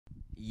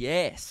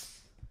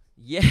Yes.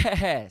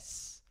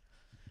 Yes.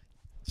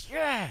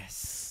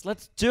 Yes.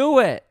 Let's do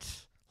it.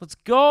 Let's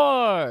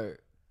go.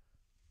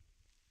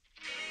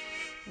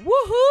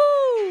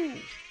 Woohoo.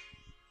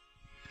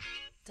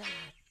 Da,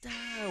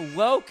 da.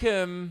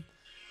 Welcome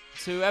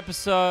to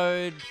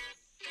episode...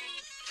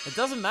 It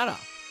doesn't matter.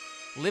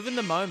 Live in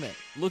the moment.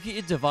 Look at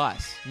your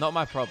device. Not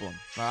my problem,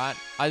 all right?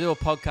 I do a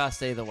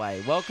podcast either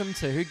way. Welcome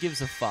to Who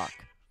Gives a Fuck.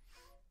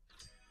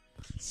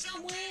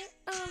 Somewhere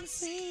on the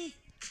sea.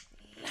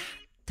 La,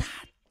 da,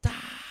 da.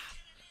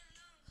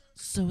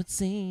 So it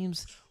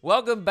seems.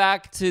 Welcome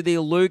back to the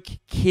Luke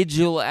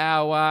Kidgell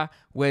Hour.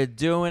 We're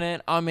doing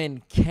it. I'm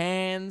in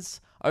Cairns,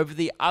 over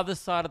the other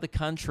side of the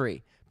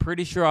country.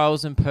 Pretty sure I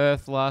was in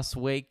Perth last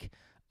week.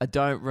 I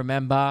don't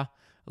remember.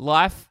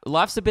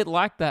 Life's a bit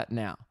like that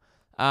now.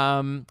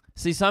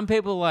 See, some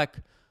people are like,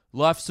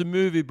 life's a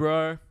movie,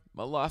 bro.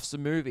 My life's a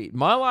movie.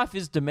 My life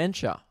is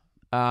dementia.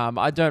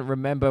 I don't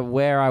remember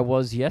where I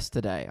was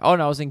yesterday. Oh,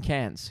 no, I was in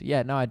Cairns.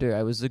 Yeah, no, I do.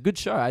 It was a good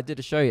show. I did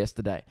a show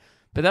yesterday.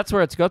 But that's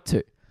where it's got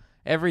to.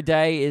 Every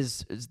day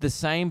is the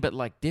same, but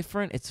like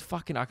different. It's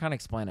fucking, I can't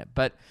explain it.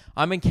 But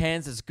I'm in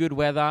Cairns. It's good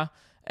weather.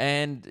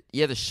 And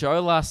yeah, the show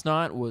last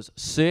night was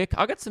sick.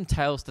 I got some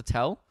tales to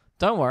tell.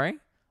 Don't worry.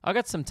 I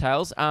got some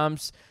tales.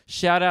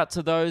 Shout out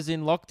to those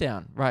in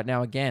lockdown right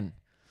now again.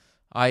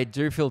 I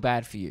do feel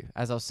bad for you,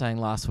 as I was saying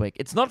last week.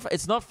 It's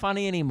not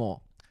funny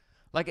anymore.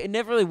 Like, it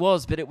never really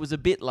was, but it was a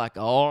bit like,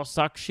 oh,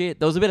 suck shit.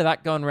 There was a bit of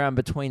that going around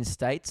between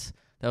states.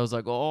 There was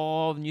like,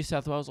 oh, New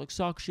South Wales, like,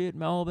 suck shit,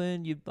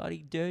 Melbourne, you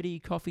bloody dirty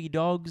coffee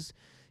dogs.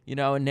 You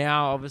know, and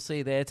now,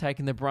 obviously, they're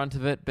taking the brunt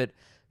of it. But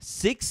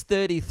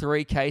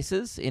 633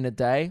 cases in a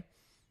day.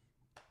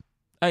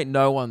 Ain't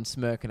no one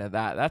smirking at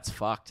that. That's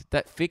fucked.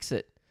 Fix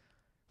it.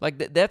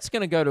 Like, that's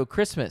going to go to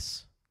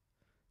Christmas.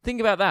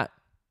 Think about that.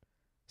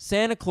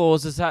 Santa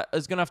Claus is going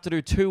to have to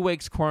do 2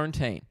 weeks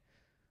quarantine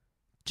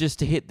just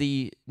to hit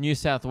the New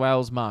South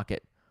Wales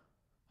market.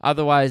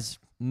 Otherwise,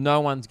 no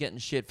one's getting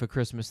shit for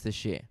Christmas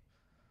this year.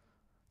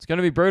 It's going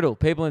to be brutal.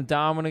 People in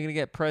Darwin are going to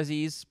get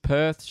prezzies.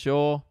 Perth,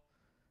 sure.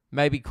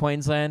 Maybe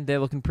Queensland. They're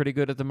looking pretty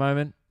good at the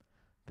moment.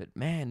 But,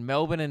 man,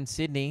 Melbourne and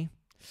Sydney,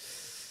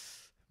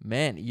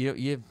 man,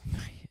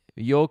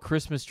 your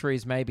Christmas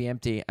trees may be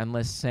empty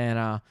unless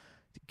Santa,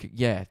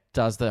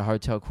 does the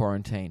hotel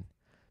quarantine.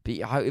 But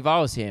if I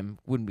was him,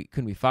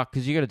 couldn't be fucked,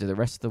 because you got to do the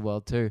rest of the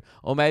world too.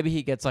 Or maybe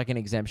he gets like an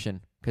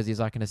exemption because he's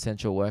like an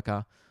essential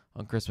worker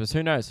on Christmas.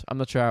 Who knows? I'm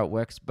not sure how it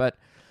works. But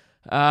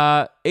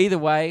either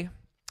way,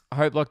 I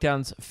hope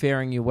lockdown's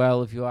faring you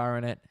well if you are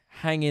in it.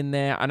 Hang in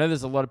there. I know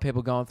there's a lot of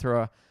people going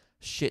through a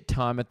shit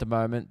time at the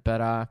moment.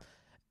 But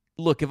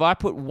look, if I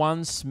put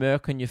one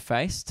smirk on your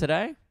face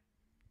today,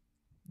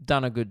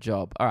 done a good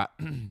job. All right.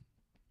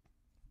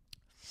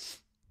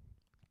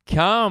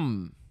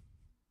 Come.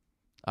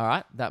 All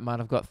right, that might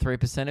have got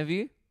 3% of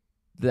you.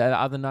 The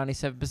other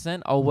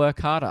 97%, I'll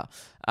work harder.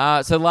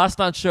 So last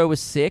night's show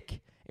was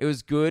sick. It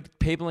was good.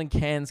 People in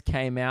Cairns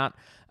came out.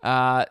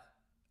 I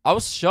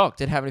was shocked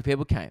at how many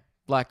people came.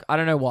 Like, I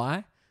don't know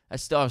why. I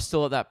was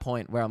still at that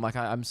point where I'm like,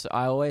 I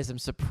always am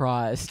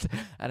surprised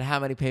at how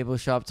many people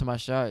show up to my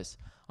shows.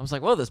 I was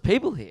like, well, there's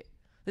people here.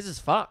 This is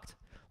fucked.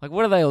 Like,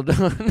 what are they all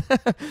doing?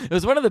 It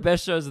was one of the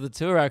best shows of the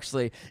tour,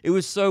 actually. It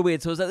was so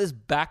weird. So it was at this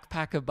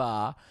backpacker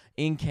bar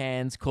in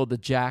Cairns called the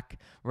Jack,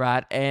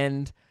 right?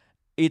 And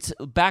it's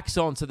backs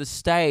on. So the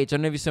stage, I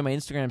don't know if you saw my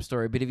Instagram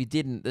story, but if you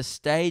didn't, the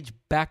stage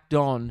backed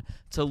on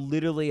to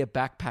literally a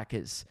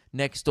backpackers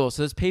next door.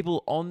 So there's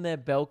people on their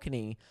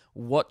balcony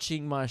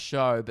watching my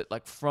show, but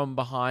like from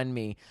behind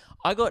me.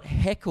 I got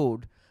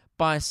heckled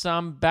by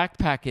some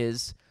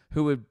backpackers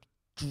who were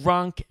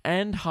drunk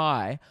and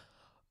high,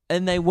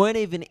 and they weren't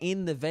even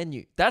in the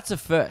venue. That's a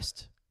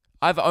first.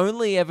 I've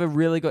only ever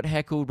really got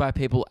heckled by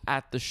people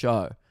at the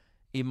show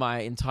in my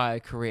entire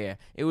career.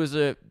 It was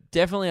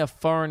definitely a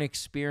foreign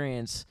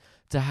experience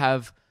to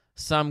have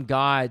some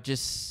guy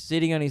just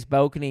sitting on his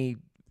balcony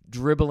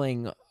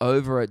dribbling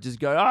over it, just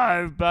go,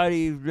 oh,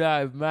 buddy,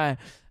 no, man.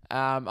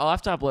 I'll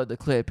have to upload the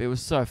clip. It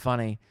was so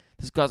funny.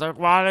 This guy's like,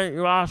 why don't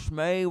you ask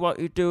me what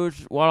I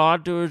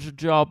do as a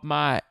job,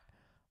 mate?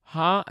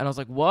 Huh? And I was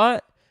like,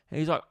 what? And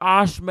he's like,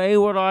 ask me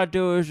what I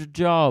do as a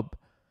job.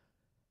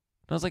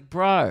 And I was like,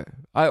 bro,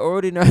 I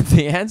already know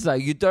the answer.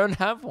 You don't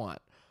have one,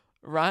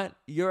 right?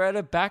 You're at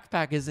a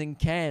backpackers in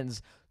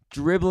Cairns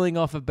dribbling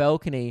off a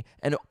balcony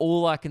and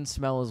all I can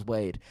smell is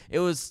weed.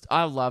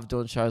 I love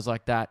doing shows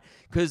like that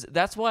because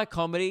that's why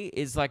comedy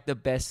is like the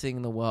best thing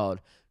in the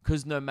world,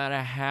 because no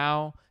matter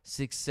how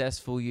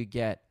successful you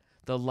get,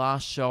 the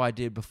last show I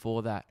did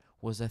before that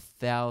was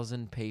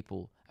 1,000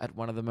 people at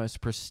one of the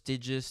most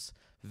prestigious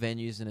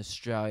venues in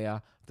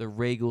Australia, the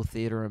Regal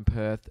Theatre in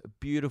Perth, a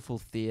beautiful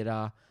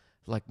theatre,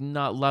 like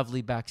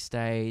lovely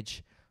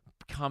backstage,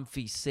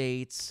 comfy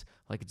seats,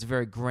 like it's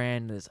very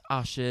grand, there's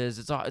ushers,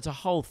 it's a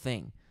whole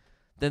thing.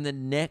 Then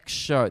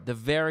the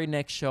very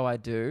next show I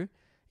do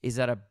is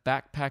at a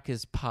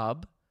backpackers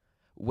pub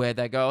where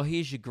they go, oh,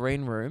 here's your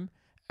green room,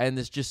 and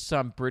there's just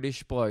some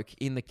British bloke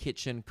in the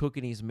kitchen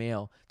cooking his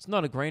meal. It's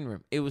not a green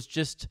room. It was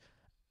just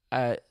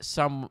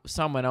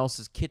someone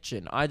else's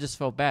kitchen. I just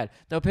felt bad.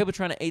 There were people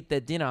trying to eat their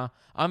dinner.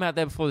 I'm out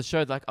there before the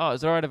show, like, oh,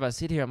 is it all right if I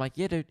sit here? I'm like,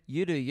 yeah, dude,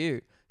 you do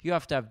you. You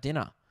have to have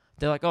dinner.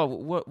 They're like, oh,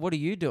 what are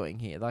you doing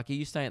here? Like, are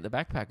you staying at the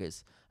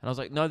Backpackers? And I was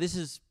like, no, this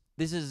is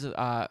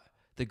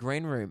the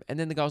green room. And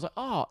then the guy was like,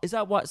 oh, is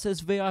that why it says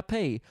VIP?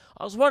 I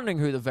was wondering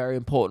who the very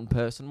important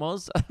person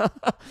was. And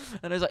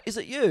he was like, is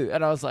it you?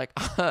 And I was like,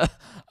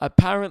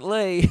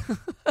 apparently.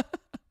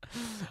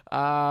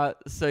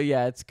 So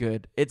yeah, it's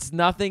good. There's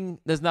nothing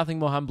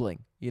more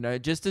humbling,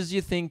 just as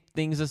you think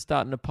things are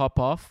starting to pop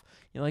off,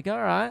 you're like,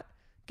 all right,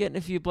 getting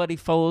a few bloody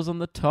followers on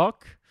the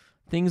talk.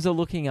 Things are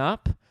looking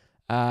up.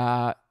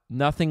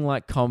 Nothing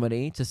like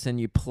comedy to send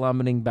you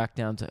plummeting back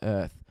down to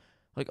earth.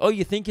 Like, oh,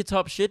 you think you're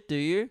top shit, do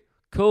you?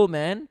 Cool,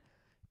 man.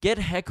 Get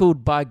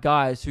heckled by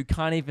guys who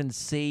can't even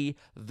see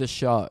the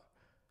show,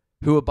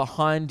 who are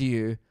behind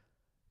you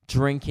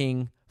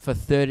drinking for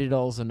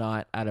 $30 a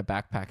night at a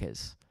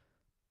Backpackers.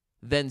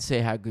 Then see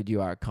how good you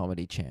are at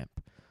Comedy Champ.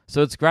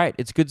 So it's great.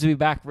 It's good to be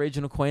back,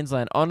 Regional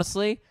Queensland.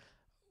 Honestly,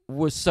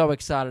 we're so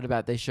excited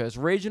about these shows.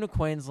 Regional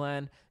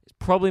Queensland is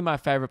probably my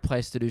favorite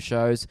place to do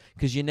shows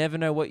because you never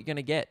know what you're going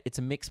to get. It's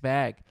a mixed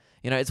bag.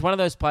 It's one of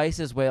those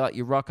places where like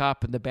you rock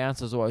up and the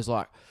bouncer's always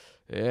like,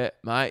 yeah,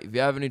 mate, if you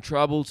have any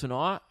trouble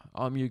tonight,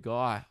 I'm your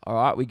guy. All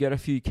right, we get a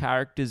few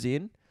characters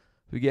in.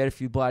 We get a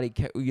few bloody,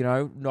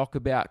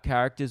 knockabout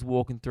characters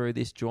walking through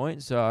this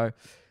joint. So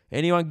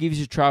anyone gives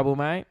you trouble,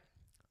 mate,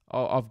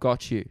 I've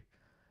got you.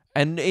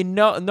 And in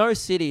no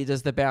city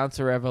does the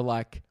bouncer ever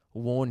like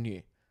warn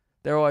you.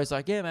 They're always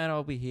like, yeah, man,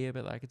 I'll be here,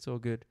 but like it's all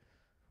good.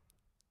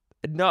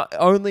 Not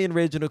only in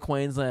regional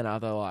Queensland are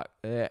they like,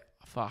 yeah,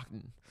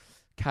 fucking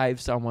caved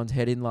someone's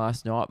head in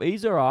last night. But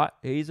he's all right.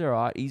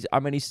 He's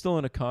still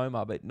in a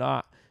coma, but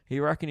nah, he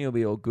reckon he'll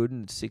be all good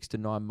in 6 to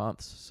 9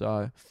 months.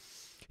 So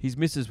his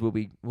missus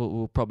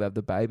will probably have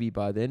the baby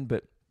by then,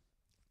 but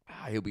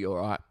he'll be all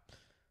right.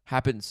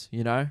 Happens,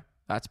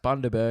 That's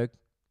Bundaberg.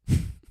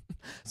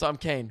 So I'm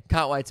keen.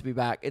 Can't wait to be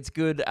back. It's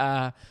good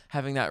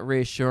having that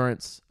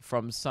reassurance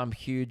from some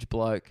huge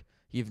bloke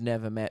you've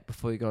never met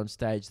before you go on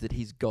stage that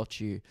he's got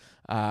you,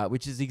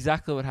 which is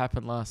exactly what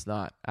happened last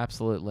night.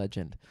 Absolute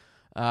legend.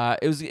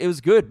 It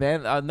was good,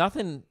 man.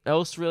 Nothing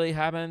else really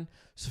happened.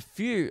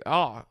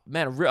 A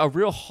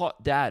real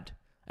hot dad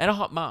and a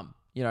hot mum.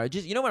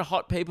 When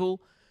hot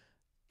people,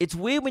 it's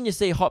weird when you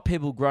see hot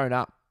people grown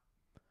up.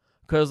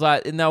 Because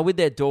and they were with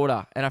their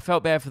daughter, and I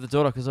felt bad for the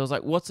daughter because I was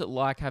like, what's it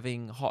like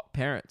having hot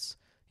parents?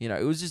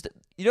 It was just,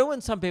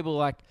 when some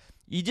people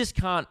you just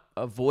can't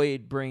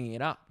avoid bringing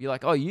it up. You're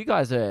like, oh, you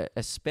guys are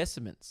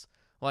specimens.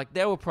 Like,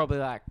 they were probably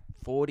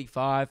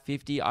 45,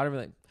 50. I don't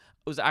really, it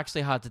was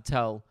actually hard to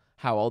tell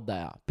how old they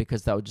are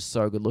because they were just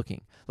so good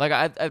looking.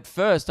 At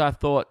first, I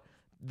thought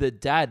the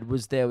dad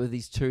was there with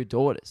his 2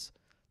 daughters.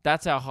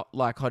 That's how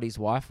hot his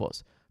wife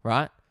was,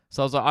 right?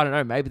 So I was like, I don't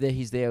know, maybe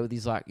he's there with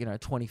his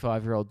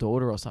 25-year-old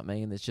daughter or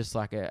something, and it's just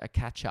a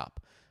catch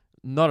up.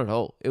 Not at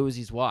all. It was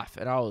his wife,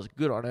 and I was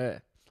good on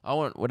her. I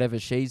want whatever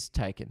she's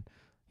taken,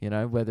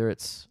 whether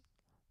it's,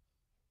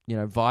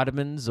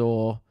 vitamins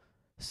or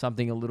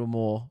something a little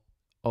more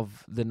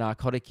of the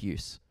narcotic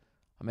use.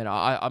 I mean,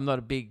 I'm not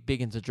a big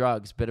into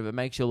drugs, but if it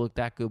makes you look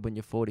that good when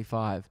you're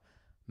 45,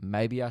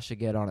 maybe I should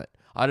get on it.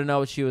 I don't know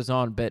what she was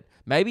on, but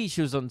maybe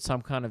she was on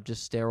some kind of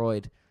just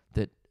steroid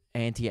that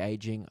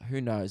anti-aging.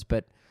 Who knows?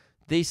 But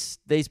these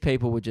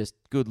people were just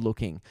good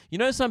looking.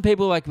 Some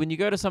people, when you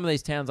go to some of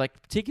these towns,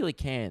 particularly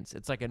Cairns,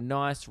 it's a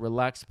nice,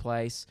 relaxed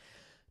place.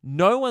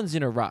 No one's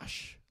in a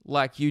rush.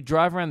 You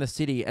drive around the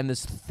city and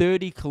there's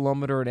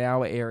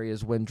 30-kilometer-an-hour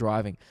areas when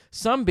driving.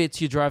 Some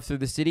bits you drive through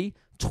the city,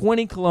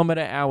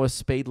 20-kilometer-hour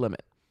speed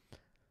limit.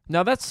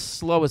 Now, that's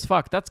slow as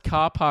fuck. That's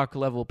car park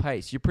level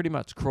pace. You're pretty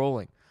much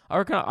crawling. I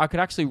reckon I could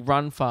actually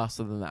run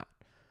faster than that.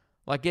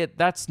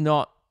 That's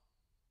not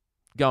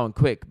going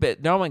quick,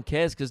 but no one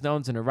cares because no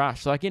one's in a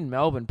rush. In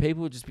Melbourne,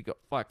 people would just be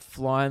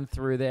flying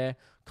through there,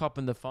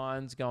 copping the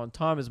fines, going,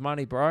 time is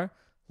money, bro.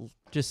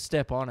 Just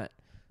step on it.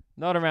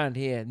 Not around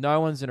here. No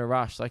one's in a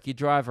rush. You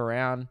drive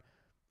around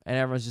and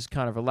everyone's just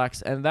kind of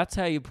relaxed. And that's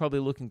how you probably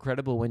look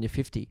incredible when you're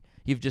 50.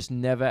 You've just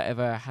never,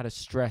 ever had a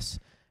stress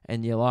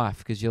in your life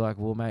because you're like,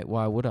 well, mate,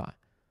 why would I?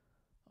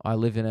 I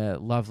live in a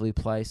lovely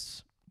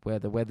place where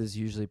the weather's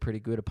usually pretty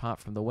good apart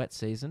from the wet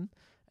season,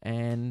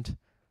 and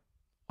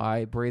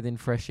I breathe in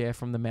fresh air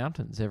from the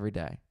mountains every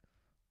day.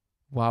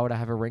 Why would I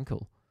have a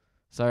wrinkle?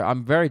 So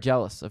I'm very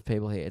jealous of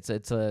people here. It's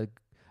a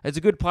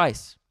good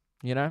place,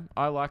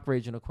 I like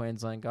regional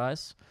Queensland,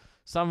 guys.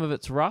 Some of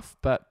it's rough,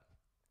 but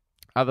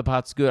other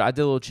parts good. I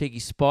did a little cheeky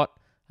spot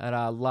at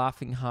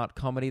Laughing Heart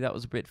Comedy. That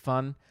was a bit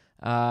fun.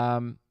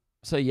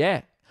 So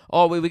yeah.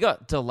 Oh, we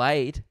got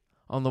delayed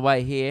on the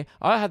way here.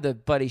 I had the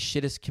bloody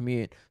shittest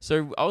commute.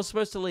 So I was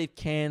supposed to leave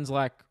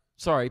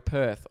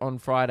Perth on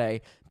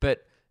Friday,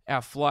 but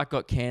our flight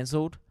got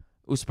cancelled.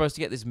 We were supposed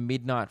to get this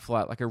midnight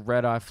flight, a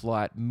red-eye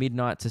flight,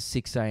 midnight to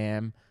 6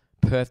 a.m.,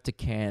 Perth to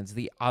Cairns,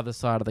 the other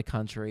side of the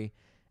country.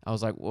 I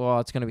was like, well,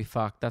 it's going to be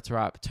fucked. That's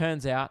right. But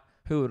turns out,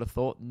 who would have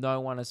thought, no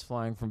one is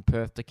flying from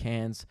Perth to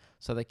Cairns,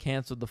 so they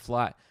cancelled the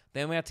flight.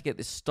 Then we had to get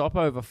this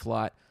stopover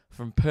flight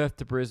from Perth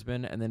to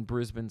Brisbane and then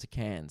Brisbane to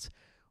Cairns.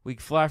 We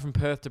fly from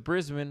Perth to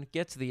Brisbane,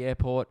 get to the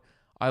airport.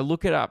 I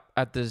look it up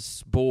at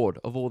this board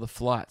of all the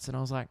flights, and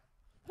I was like,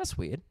 that's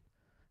weird.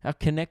 Our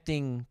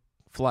connecting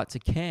flight to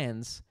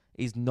Cairns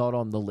is not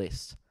on the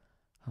list.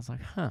 I was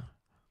like,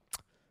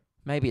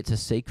 maybe it's a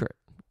secret.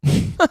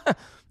 I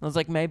was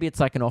like, maybe it's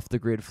like an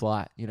off-the-grid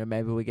flight. You know,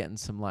 maybe we're getting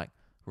some like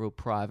real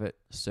private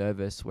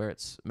service where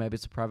maybe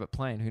it's a private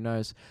plane. Who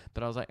knows?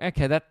 But I was like,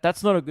 okay,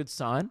 that's not a good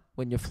sign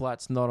when your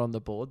flight's not on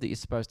the board that you're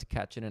supposed to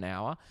catch in an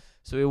hour.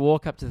 So we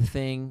walk up to the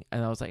thing,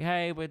 and I was like,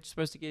 hey, we're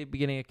supposed to be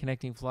getting a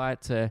connecting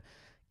flight to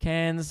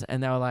Cairns.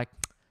 And they were like,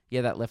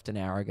 yeah, that left an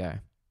hour ago.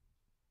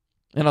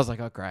 And I was like,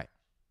 oh, great.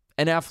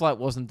 And our flight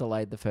wasn't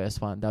delayed, the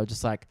first one. They were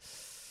just like,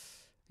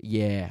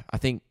 yeah, I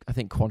think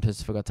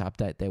Qantas forgot to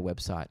update their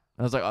website. And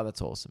I was like, oh,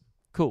 that's awesome.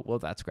 Cool. Well,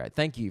 that's great.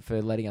 Thank you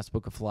for letting us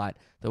book a flight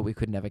that we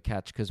could never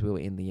catch because we were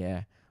in the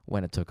air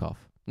when it took off.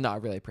 No, I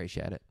really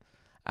appreciate it.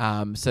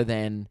 So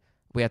then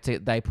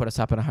they put us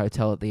up in a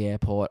hotel at the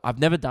airport. I've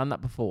never done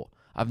that before.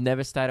 I've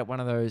never stayed at one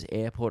of those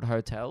airport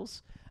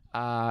hotels.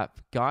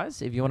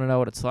 Guys, if you want to know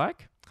what it's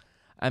like,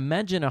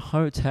 imagine a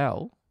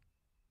hotel,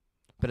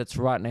 but it's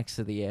right next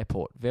to the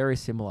airport. Very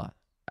similar.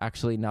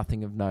 Actually,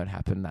 nothing of note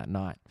happened that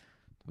night.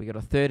 We got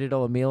a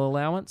 $30 meal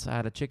allowance. I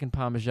had a chicken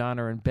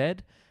parmigiana in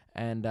bed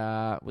and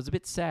was a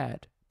bit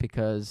sad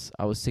because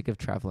I was sick of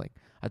traveling.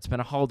 I'd spent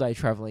a whole day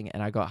traveling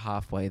and I got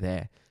halfway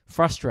there.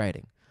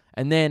 Frustrating.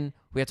 And then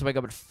we had to wake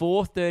up at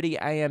 4:30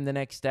 a.m. the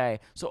next day.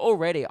 So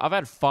already I've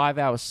had 5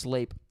 hours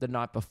sleep the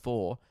night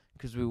before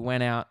because we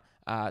went out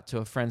to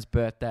a friend's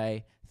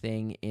birthday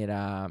thing in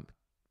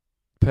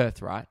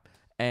Perth, right?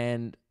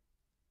 And,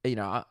 you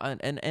know,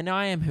 and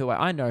I am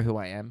I know who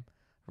I am,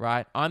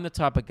 right? I'm the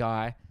type of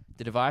guy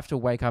that if I have to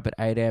wake up at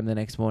 8 a.m. the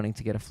next morning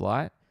to get a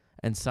flight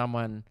and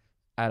someone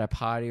at a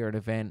party or an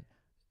event,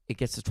 it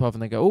gets to 12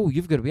 and they go, oh,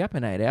 you've got to be up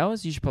in 8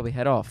 hours. You should probably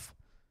head off.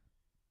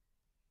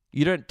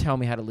 You don't tell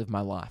me how to live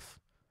my life,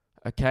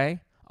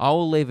 okay? I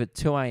will leave at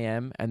 2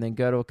 a.m. and then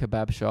go to a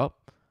kebab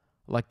shop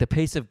like the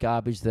piece of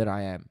garbage that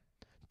I am.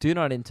 Do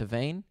not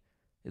intervene.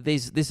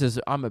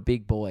 I'm a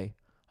big boy,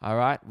 all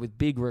right, with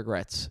big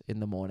regrets in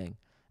the morning.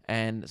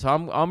 And so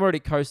I'm already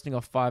coasting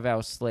off 5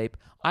 hours sleep.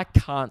 I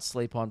can't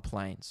sleep on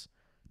planes,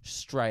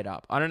 straight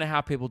up. I don't know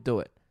how people do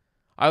it.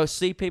 I will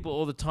see people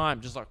all the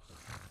time just like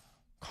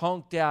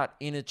conked out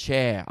in a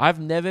chair. I've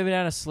never been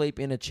able to sleep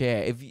in a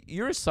chair. If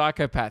you're a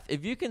psychopath,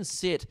 if you can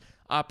sit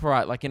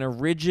upright, like in a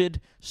rigid,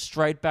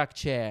 straight back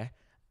chair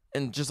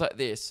and just like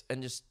this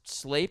and just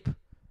sleep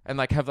and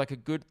like have like a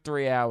good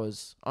 3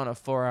 hours on a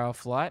 4-hour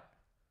flight,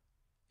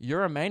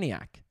 you're a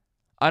maniac.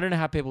 I don't know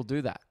how people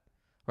do that.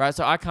 Right?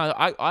 So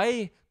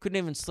I couldn't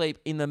even sleep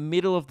in the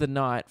middle of the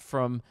night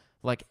from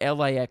like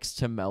LAX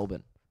to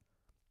Melbourne.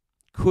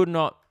 Could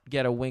not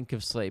get a wink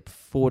of sleep,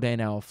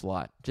 14-hour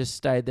flight. Just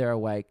stayed there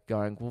awake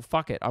going, well,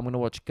 fuck it. I'm going to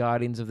watch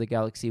Guardians of the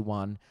Galaxy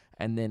 1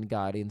 and then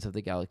Guardians of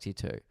the Galaxy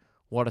 2.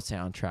 What a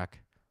soundtrack.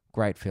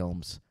 Great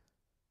films.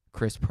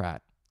 Chris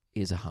Pratt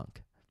is a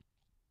hunk.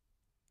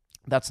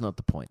 That's not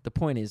the point. The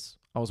point is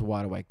I was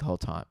wide awake the whole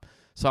time.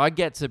 So I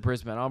get to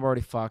Brisbane. I'm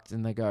already fucked.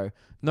 And they go,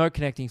 no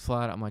connecting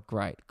flight. I'm like,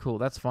 great, cool,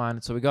 that's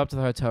fine. So we go up to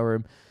the hotel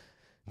room.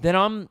 Then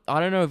I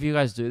don't know if you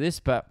guys do this,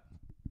 but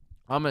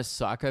I'm a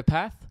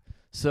psychopath.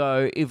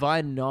 So if I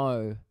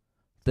know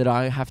that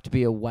I have to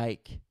be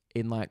awake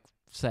in like,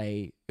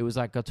 say, it was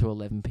like got to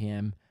 11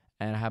 p.m.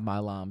 and I had my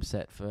alarm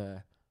set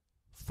for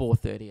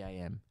 4:30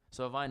 a.m.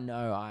 So if I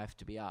know I have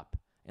to be up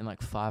in like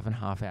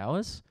 5.5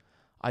 hours,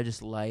 I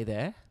just lay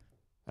there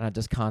and I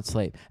just can't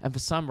sleep. And for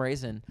some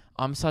reason,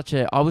 I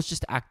was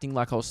just acting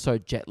like I was so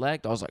jet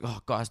lagged. I was like, oh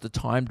guys, the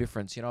time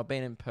difference. You know, I've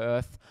been in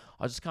Perth.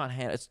 I just can't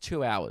handle it. It's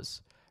 2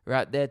 hours,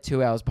 right? They're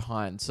 2 hours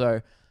behind.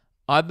 So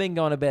I've been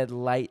going to bed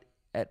late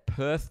at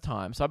Perth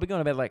time. So I've been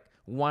going to bed like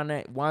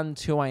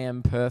 2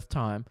 a.m. Perth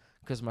time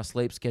because my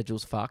sleep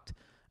schedule's fucked.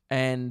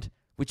 And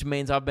which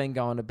means I've been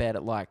going to bed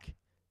at like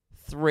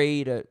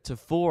 3 to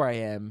 4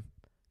 a.m.,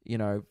 you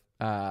know,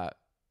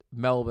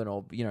 Melbourne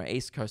or, you know,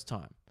 East Coast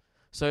time.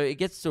 So it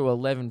gets to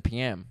 11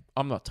 p.m.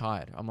 I'm not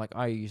tired. I'm like,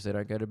 I usually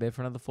don't go to bed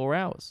for another 4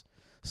 hours.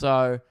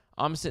 So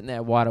I'm sitting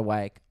there wide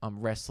awake. I'm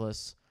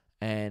restless.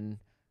 And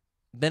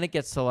then it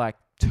gets to like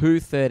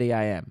 2:30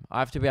 a.m. I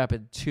have to be up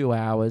in 2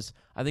 hours.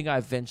 I think I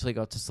eventually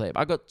got to sleep.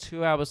 I got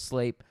 2 hours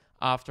sleep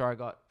after I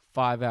got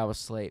 5 hours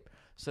sleep.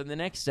 So the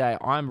next day,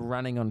 I'm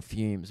running on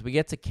fumes. We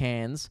get to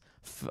Cairns,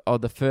 or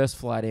the first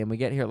flight in. We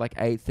get here at like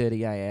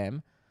 8:30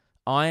 a.m.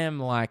 I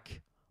am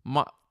like,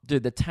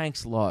 dude, the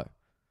tank's low.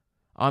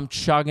 I'm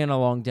chugging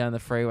along down the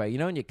freeway. You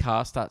know when your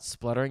car starts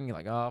spluttering? You're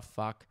like, oh,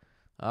 fuck.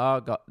 Oh,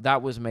 God.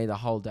 That was me the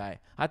whole day.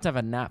 I had to have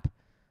a nap,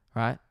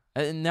 right?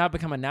 And now I've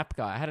become a nap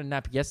guy. I had a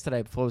nap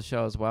yesterday before the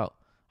show as well.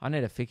 I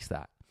need to fix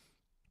that.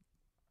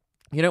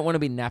 You don't want to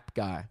be nap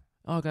guy.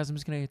 Oh, guys, I'm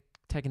just going to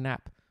take a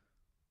nap.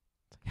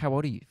 How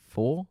old are you?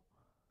 4?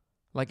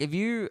 Like, if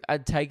you are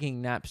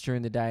taking naps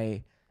during the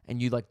day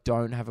and you, like,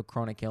 don't have a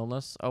chronic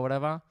illness or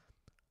whatever,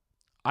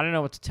 I don't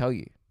know what to tell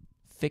you.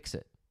 Fix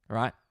it,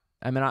 right?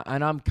 I mean,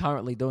 I'm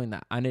currently doing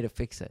that. I need to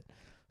fix it.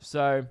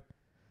 So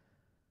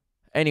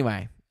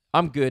Anyway,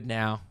 I'm good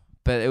now,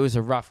 but it was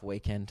a rough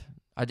weekend.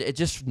 It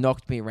just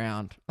knocked me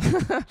around.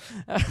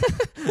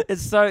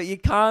 It's so, you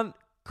can't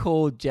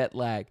call jet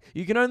lag.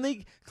 You can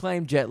only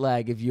claim jet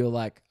lag if you're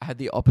like, I had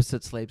the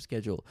opposite sleep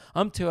schedule.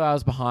 I'm 2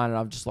 hours behind and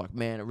I'm just like,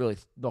 man, it really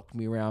knocked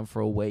me around for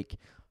a week.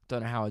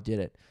 Don't know how I did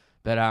it.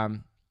 But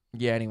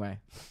yeah, anyway.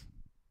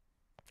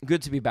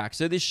 Good to be back.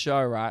 So this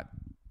show, right?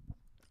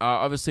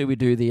 Obviously we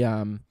do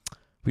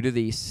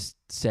the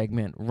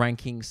segment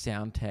ranking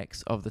sound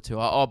techs of the tour.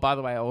 Oh, by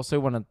the way, I also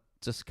want to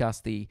discuss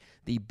the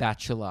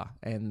Bachelor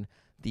and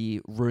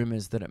the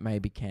rumors that it may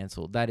be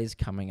cancelled. That is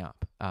coming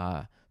up.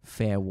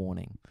 Fair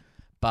warning.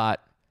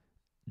 But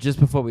just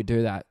before we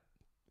do that,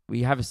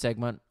 we have a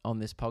segment on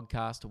this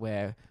podcast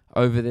where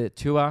over the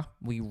tour,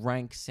 we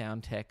rank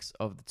sound techs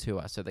of the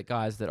tour. So the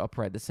guys that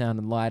operate the sound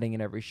and lighting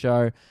in every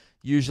show.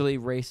 Usually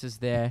Reese is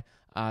there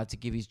to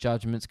give his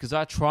judgments because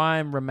I try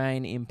and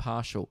remain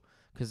impartial.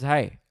 Because,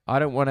 hey, I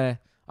don't want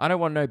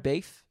no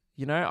beef.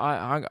 You know,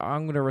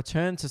 I'm going to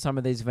return to some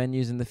of these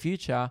venues in the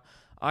future.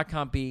 I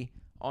can't be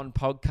on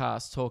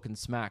podcasts talking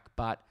smack,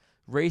 but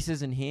Reese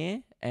isn't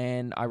here,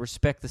 and I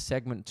respect the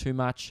segment too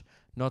much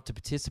not to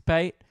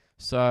participate.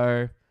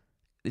 So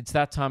it's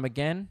that time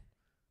again.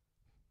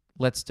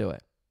 Let's do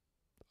it.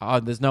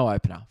 Oh, there's no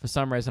opener. For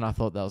some reason, I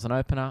thought there was an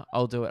opener.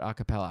 I'll do it a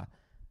cappella.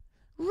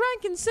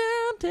 Ranking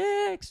sound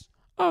techs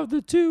of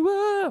the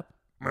tour.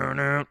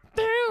 Yeah.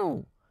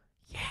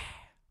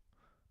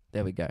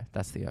 There we go.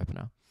 That's the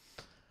opener.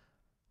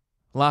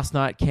 Last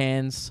night,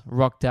 Cairns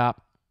rocked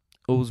up.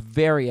 It was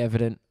very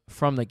evident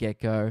from the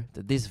get-go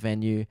that this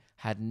venue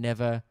had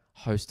never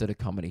hosted a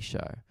comedy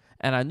show.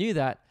 And I knew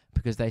that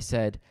because they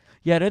said,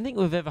 yeah, I don't think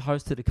we've ever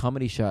hosted a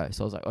comedy show.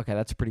 So I was like, okay,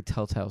 that's a pretty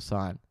telltale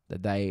sign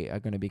that they are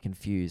going to be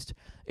confused.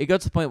 It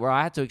got to the point where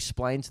I had to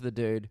explain to the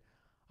dude,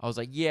 I was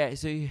like, yeah.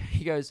 So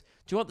he goes,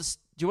 do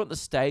you want the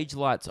stage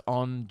lights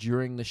on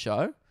during the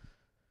show?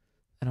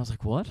 And I was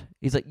like, what?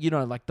 He's like, you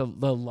know, like the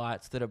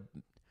lights that are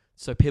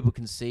so people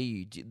can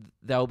see you,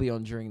 they'll be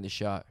on during the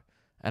show.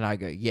 And I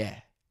go, yeah.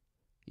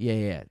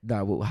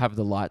 No, we'll have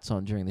the lights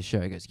on during the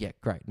show. He goes, yeah,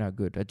 great. No,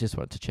 good. I just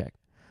wanted to check.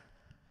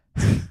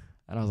 And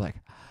I was like,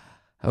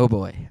 oh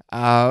boy.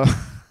 And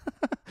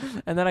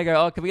then I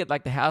go, oh, can we get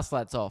like the house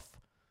lights off?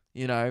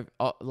 You know,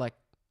 like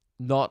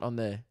not on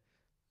the,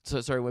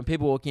 sorry, when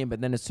people walk in, but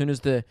then as soon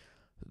as the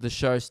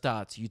show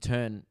starts, you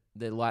turn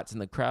the lights in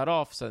the crowd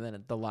off. So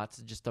then the lights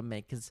are just on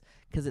me because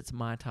it's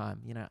my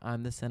time. You know,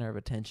 I'm the center of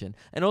attention.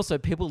 And also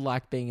people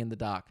like being in the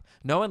dark.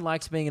 No one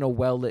likes being in a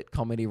well-lit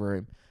comedy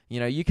room. You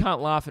know, you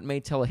can't laugh at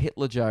me tell a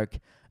Hitler joke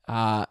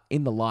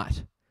in the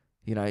light,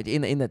 you know,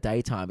 in the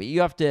daytime. But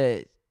you have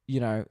to, you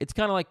know, it's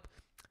kind of like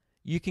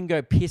you can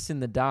go piss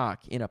in the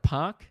dark in a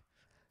park,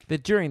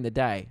 but during the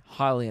day,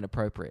 highly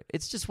inappropriate.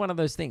 It's just one of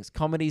those things.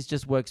 Comedies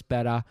just works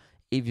better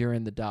if you're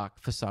in the dark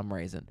for some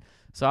reason.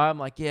 So I'm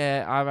like,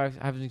 yeah, I'm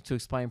having to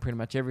explain pretty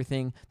much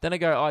everything. Then I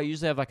go, I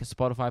usually have like a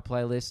Spotify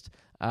playlist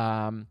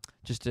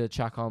just to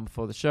chuck on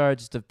before the show,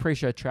 just to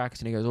pre-show tracks.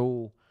 And he goes,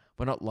 oh,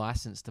 we're not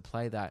licensed to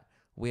play that.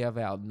 We have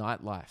our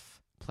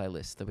nightlife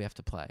playlist that we have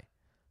to play.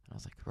 And I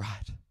was like,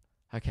 right.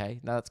 Okay,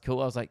 no, that's cool.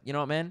 I was like, you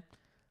know what, man?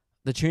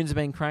 The tunes have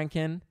been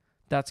cranking.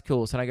 That's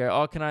cool. So I go,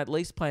 oh, can I at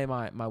least play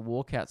my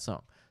walkout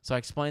song? So I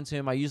explained to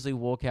him, I usually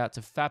walk out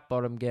to Fat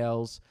Bottom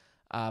Girls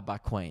by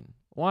Queen.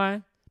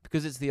 Why?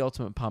 Because it's the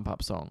ultimate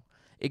pump-up song.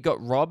 It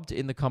got robbed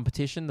in the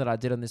competition that I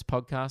did on this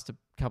podcast a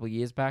couple of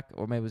years back,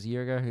 or maybe it was a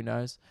year ago, who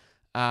knows.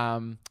 I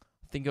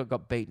think it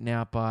got beaten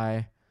out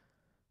by...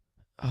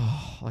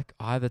 like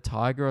either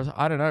Tiger or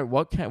I don't know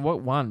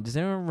what won. Does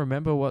anyone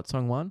remember what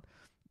song won?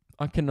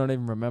 I cannot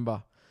even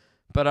remember.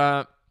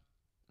 But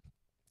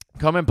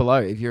comment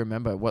below if you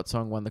remember what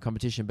song won the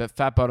competition. But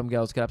Fat Bottom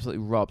Girls got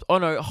absolutely robbed. Oh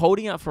no,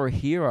 Holding Out for a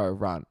Hero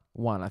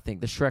won. I think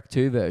the Shrek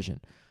 2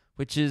 version,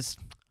 which is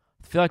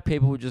I feel like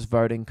people were just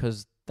voting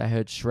because they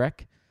heard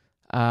Shrek.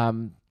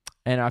 And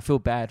I feel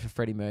bad for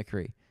Freddie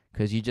Mercury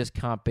because you just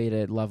can't beat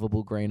a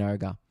lovable green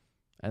ogre,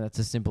 and that's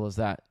as simple as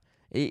that.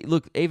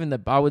 Look,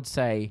 even I would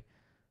say.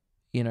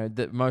 You know,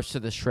 that most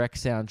of the Shrek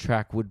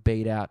soundtrack would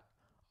beat out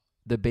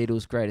the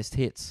Beatles' greatest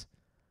hits.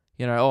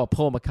 You know, oh,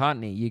 Paul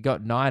McCartney, you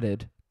got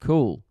knighted.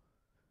 Cool.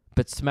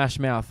 But Smash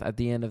Mouth, at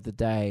the end of the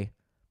day,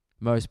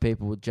 most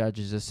people would judge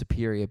as a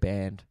superior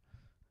band.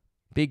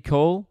 Big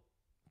call,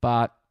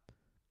 but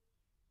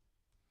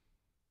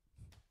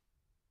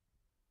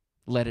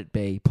let it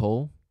be,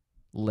 Paul.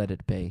 Let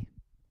it be.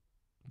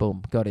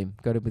 Boom. Got him.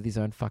 Got him with his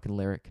own fucking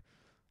lyric.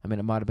 I mean,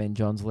 it might have been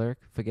John's lyric.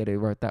 Forget who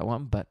wrote that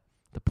one, but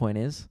the point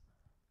is,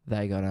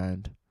 they got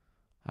owned.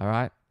 All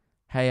right.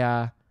 Hey,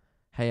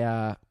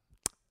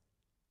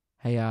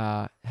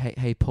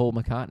 Paul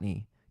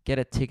McCartney, get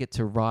a ticket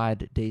to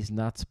ride these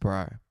nuts,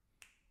 bro.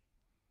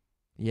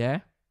 Yeah?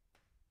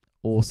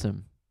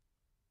 Awesome.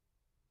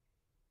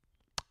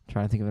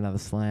 Trying to think of another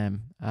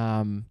slam.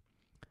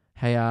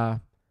 Hey,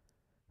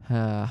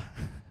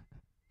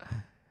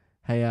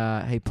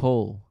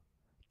 Paul,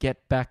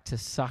 get back to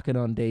sucking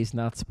on these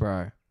nuts,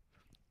 bro.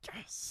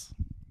 Yes.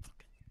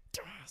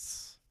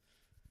 Yes.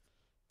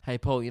 Hey,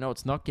 Paul, you know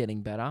it's not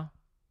getting better?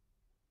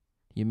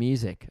 your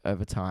music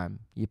over time.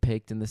 You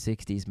peaked in the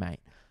 60s, mate.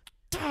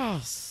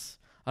 Yes!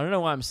 I don't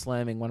know why I'm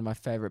slamming one of my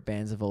favorite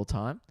bands of all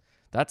time.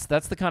 That's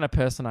the kind of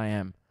person I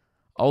am.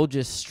 I'll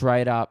just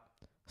straight up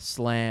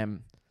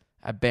slam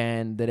a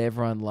band that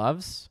everyone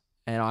loves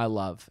and I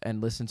love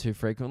and listen to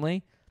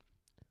frequently.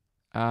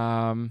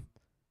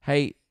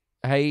 Hey,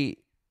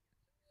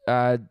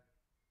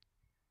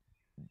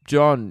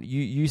 John,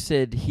 you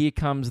said "Here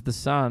Comes the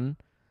Sun."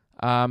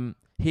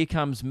 Here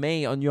Comes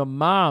Me on your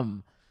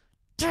mum.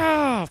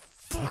 Ah,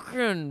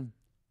 fucking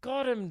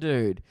got him,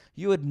 dude.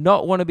 You would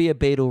not want to be a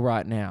Beatle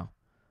right now.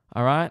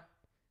 All right?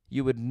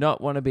 You would not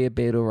want to be a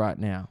Beatle right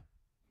now.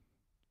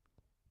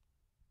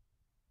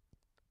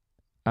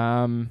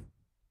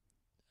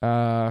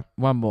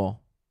 One more.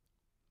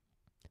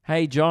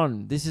 Hey,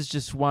 John, this is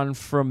just one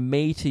from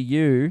me to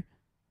you.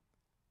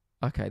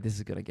 Okay, this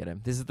is gonna get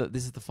him. This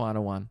is the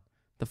final one.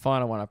 The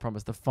final one, I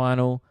promise. The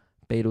final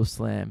Beatles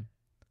slam.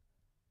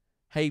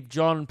 Hey,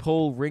 John,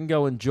 Paul,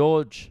 Ringo, and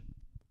George.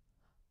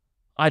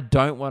 I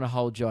don't want to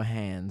hold your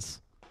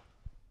hands.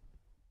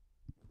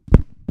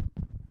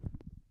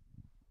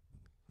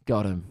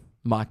 Got him.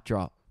 Mic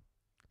drop.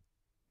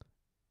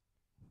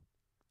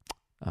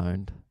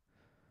 Owned.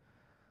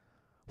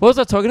 What was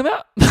I talking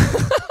about?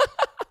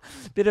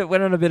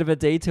 Went on a bit of a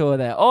detour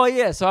there. Oh,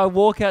 yeah. So I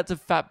walk out to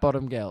Fat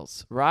Bottom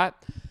Girls, right?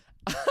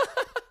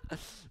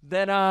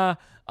 Then I'm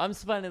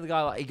explaining to the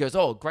guy, like, he goes,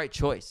 "Oh, great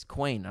choice,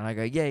 Queen." And I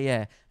go,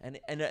 yeah. And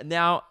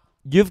now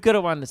you've got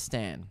to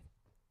understand,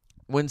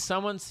 when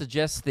someone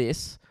suggests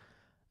this,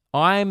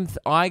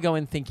 I go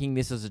in thinking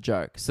this is a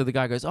joke. So the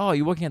guy goes, "Oh,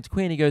 you're walking out to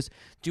Queen." He goes,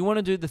 "Do you want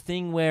to do the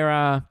thing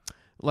where,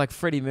 like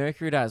Freddie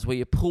Mercury does, where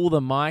you pull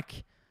the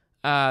mic,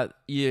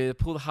 you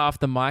pull half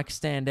the mic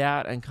stand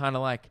out and kind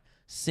of like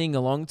sing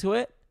along to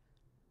it?"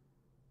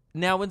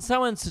 Now, when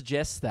someone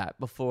suggests that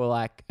before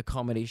like a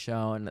comedy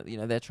show and, you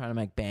know, they're trying to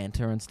make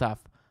banter and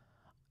stuff,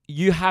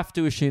 you have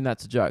to assume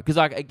that's a joke. Because,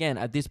 like, again,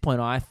 at this point,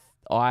 I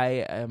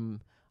am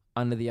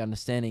under the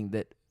understanding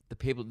that the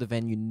people at the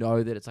venue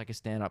know that it's like a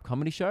stand-up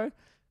comedy show,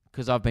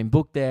 because I've been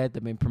booked there.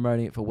 They've been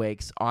promoting it for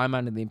weeks. I'm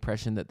under the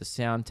impression that the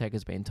sound tech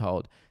has been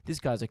told, this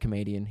guy's a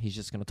comedian. He's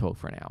just going to talk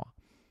for an hour.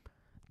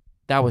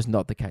 That was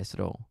not the case at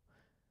all.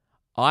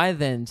 I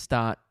then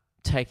start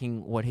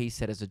taking what he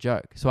said as a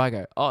joke. So I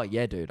go, "Oh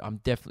yeah, dude, I'm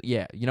definitely,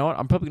 yeah. You know what?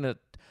 I'm probably going to,"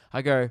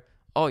 I go,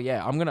 "Oh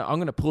yeah, I'm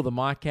going to pull the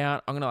mic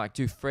out. I'm going to like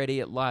do Freddie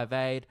at Live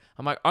Aid."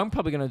 I'm like, "I'm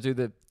probably going to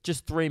do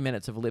just 3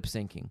 minutes of lip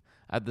syncing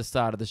at the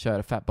start of the show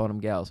to Fat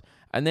Bottom Girls."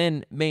 And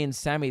then me and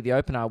Sammy, the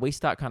opener, we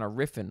start kind of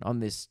riffing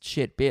on this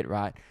shit bit,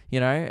 right?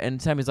 You know,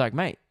 and Sammy's like,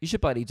 "Mate, you should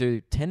bloody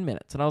do 10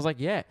 minutes. And I was like,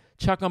 "Yeah,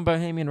 chuck on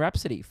Bohemian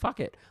Rhapsody. Fuck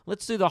it.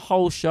 Let's do the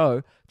whole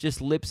show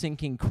just lip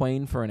syncing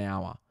Queen for an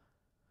hour."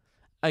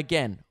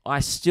 Again, I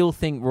still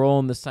think we're all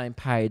on the same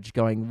page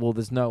going, well,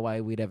 there's no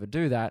way we'd ever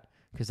do that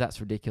because that's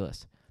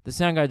ridiculous. The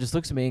sound guy just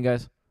looks at me and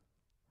goes,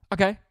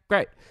 "Okay,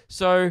 great.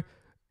 So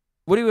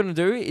what you're going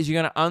to do is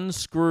you're going to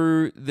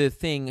unscrew the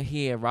thing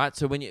here, right?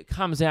 So when it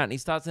comes out and he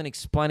starts then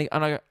explaining,"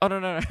 and I go, "Oh,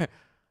 no.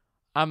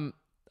 I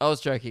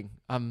was joking.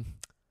 I'm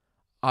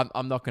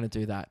not going to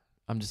do that.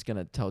 I'm just going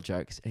to tell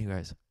jokes." And he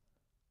goes,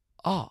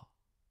 oh,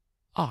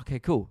 okay,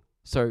 cool.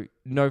 So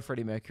no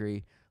Freddie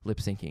Mercury lip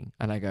syncing."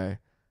 And I go,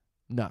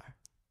 No.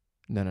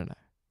 And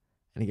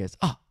he goes,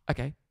 "Oh,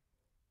 okay,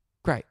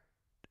 great."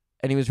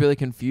 And he was really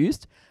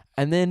confused.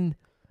 And then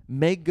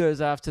Meg goes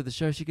after the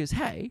show. She goes,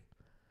 "Hey,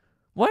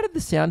 why did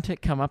the sound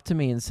tech come up to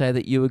me and say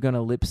that you were going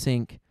to lip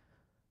sync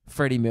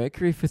Freddie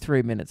Mercury for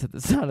 3 minutes at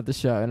the start of the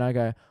show?" And I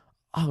go,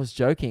 "I was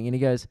joking." And he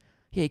goes,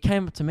 "Yeah, he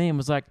came up to me and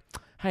was like,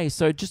 hey,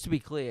 so just to be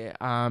clear,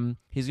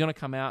 he's going to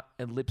come out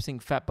and lip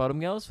sync Fat Bottom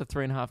Girls for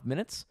 3.5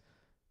 minutes.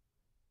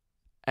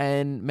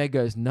 And Meg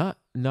goes, No,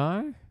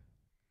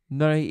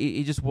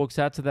 he just walks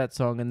out to that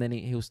song and then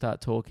he'll start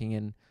talking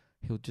and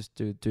he'll just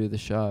do the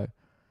show."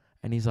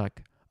 And he's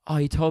like, "Oh,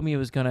 he told me he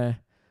was going to,"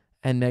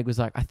 and Meg was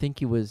like, "I think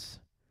he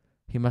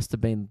must have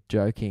been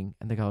joking."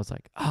 And the guy was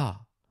like,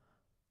 "Oh,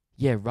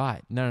 yeah,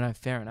 right. No,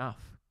 fair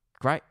enough.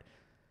 Great."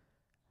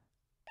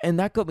 And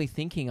that got me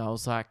thinking. I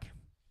was like,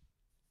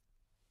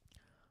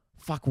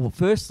 fuck, well,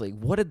 firstly,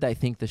 what did they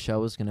think the show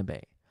was going to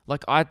be?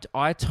 Like,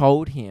 I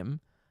told him,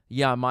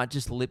 yeah, I might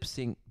just lip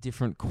sync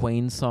different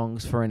Queen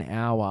songs for an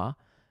hour.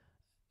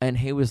 And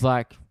he was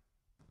like,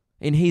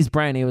 in his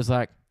brain, he was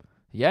like,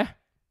 yeah.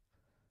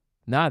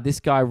 Nah, this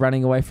guy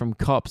running away from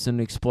cops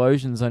and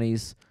explosions on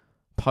his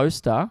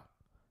poster,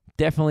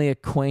 definitely a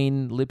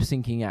Queen lip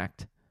syncing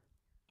act.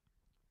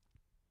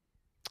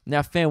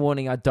 Now, fair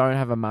warning, I don't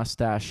have a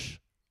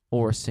mustache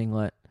or a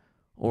singlet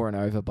or an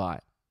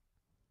overbite.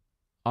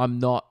 I'm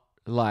not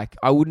like,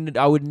 I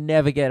would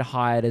never get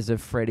hired as a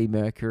Freddie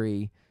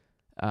Mercury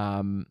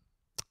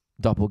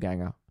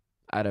doppelganger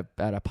at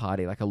a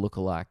party, like a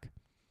lookalike.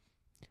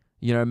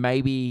 You know,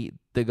 maybe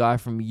the guy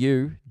from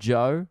You,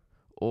 Joe,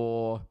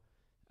 or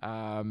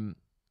the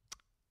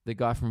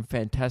guy from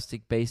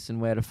Fantastic Beasts and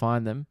Where to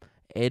Find Them,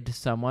 Ed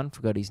someone,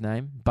 forgot his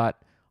name,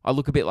 but I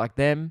look a bit like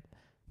them.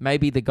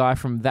 Maybe the guy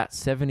from That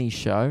 70s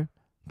Show,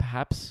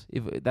 perhaps,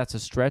 if that's a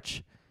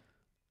stretch.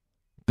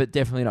 but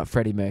definitely not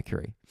Freddie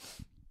Mercury.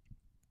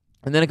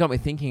 And then it got me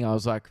thinking, I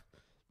was like,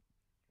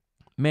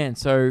 man,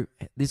 so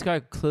this guy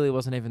clearly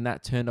wasn't even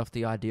that turned off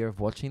the idea of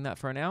watching that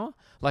for an hour.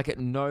 Like at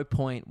no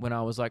point when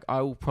I was like,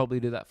 I will probably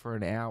do that for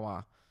an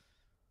hour.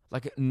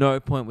 Like at no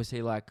point was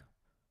he like,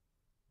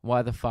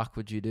 why the fuck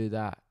would you do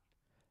that?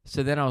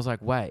 So then I was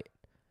like, wait.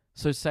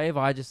 So say if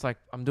I just like,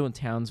 I'm doing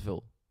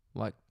Townsville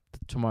like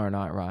tomorrow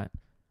night, right?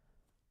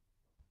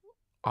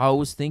 I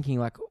was thinking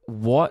like,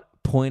 what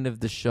point of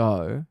the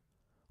show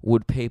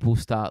would people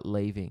start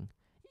leaving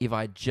if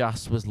I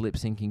just was lip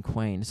syncing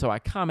Queen? So I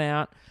come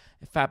out,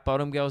 Fat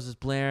Bottom Girls is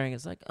blaring.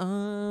 It's like,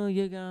 oh,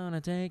 you're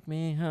gonna take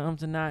me home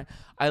tonight.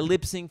 I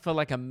lip sync for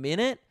like a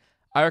minute.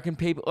 I reckon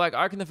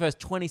the first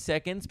 20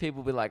 seconds,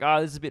 people will be like,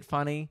 oh, this is a bit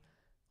funny.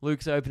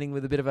 Luke's opening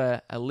with a bit of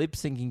a lip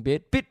syncing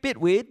bit. Bit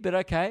weird, but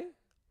okay.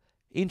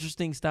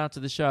 Interesting start to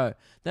the show.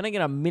 Then I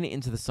get a minute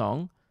into the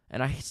song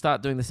and I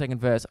start doing the second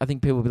verse. I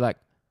think people will be like,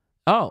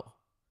 oh,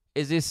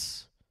 is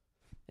this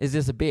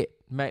a bit?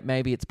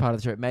 Maybe it's part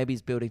of the show. Maybe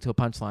it's building to a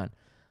punchline.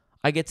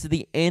 I get to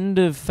the end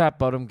of Fat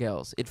Bottom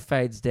Girls. It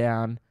fades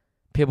down.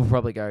 People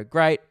probably go,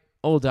 great,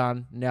 all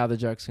done. Now the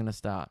joke's going to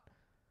start.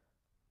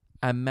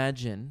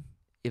 Imagine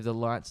if the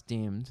lights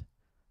dimmed,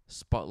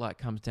 spotlight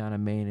comes down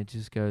on me and it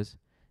just goes,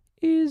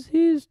 is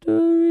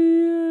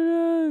history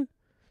alive?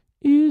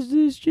 Is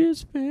this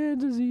just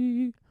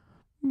fantasy?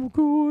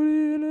 Caught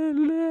in a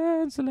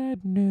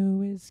landslide,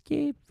 no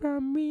escape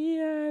from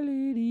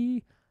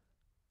reality.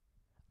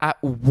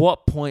 At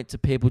what point do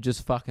people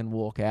just fucking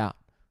walk out?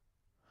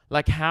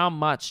 Like, how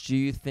much do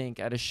you think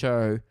at a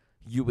show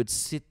you would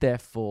sit there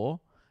for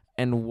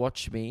and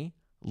watch me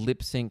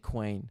lip sync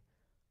Queen?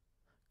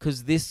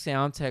 Because this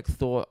sound tech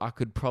thought I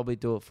could probably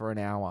do it for an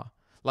hour.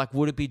 Like,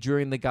 would it be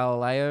during the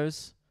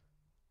Galileos?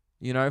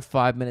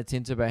 5 minutes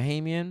into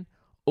Bohemian?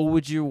 Or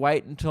would you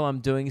wait until I'm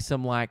doing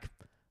some, like,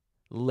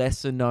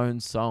 lesser known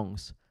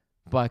songs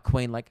by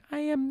Queen? Like, I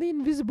am the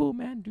invisible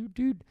man,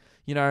 dude.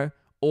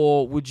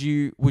 Or would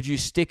you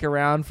stick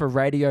around for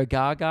Radio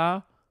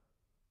Gaga?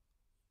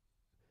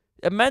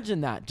 Imagine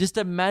that. Just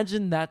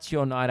imagine that's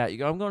your night out. You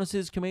go, I'm going to see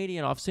this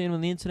comedian. I've seen him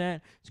on the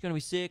internet. He's going to be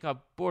sick. I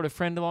brought a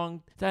friend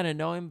along. They don't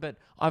know him, but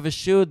I've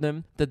assured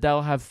them that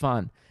they'll have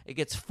fun. It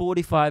gets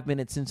 45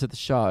 minutes into the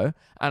show,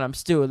 and I'm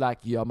still like,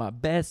 you're my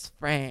best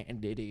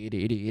friend.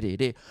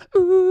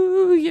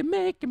 Ooh, you're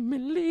making me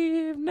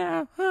live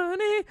now,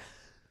 honey.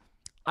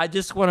 I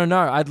just want to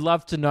know. I'd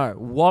love to know.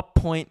 What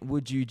point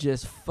would you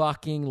just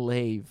fucking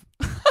leave?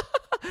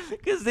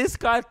 Because this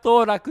guy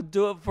thought I could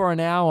do it for an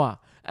hour.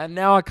 And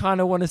now I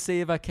kind of want to see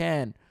if I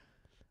can.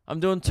 I'm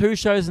doing 2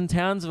 shows in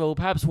Townsville.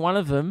 Perhaps one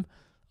of them,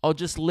 I'll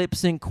just lip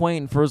sync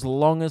Queen for as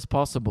long as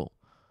possible.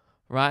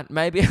 Right?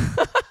 Maybe.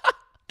 Wouldn't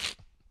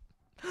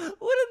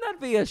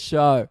that be a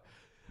show?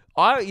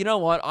 You know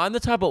what? I'm the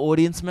type of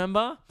audience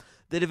member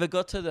that if it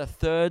got to the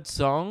 3rd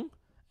song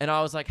and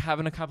I was like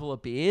having a couple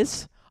of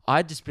beers,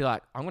 I'd just be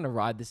like, I'm going to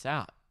ride this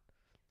out.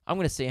 I'm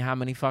going to see how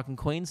many fucking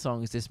Queen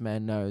songs this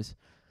man knows.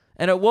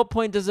 And at what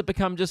point does it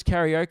become just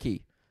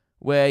karaoke?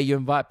 Where you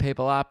invite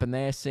people up and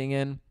they're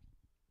singing.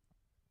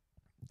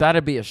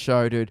 That'd be a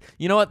show, dude.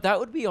 You know what? That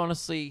would be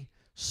honestly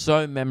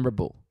so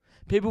memorable.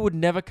 People would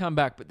never come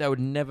back, but they would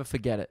never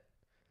forget it.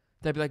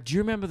 They'd be like, do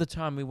you remember the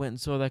time we went and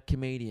saw that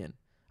comedian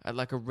at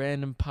like a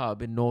random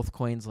pub in North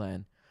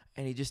Queensland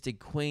and he just did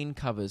Queen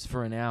covers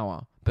for an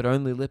hour, but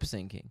only lip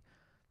syncing?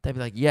 They'd be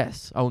like,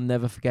 yes, I'll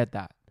never forget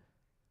that.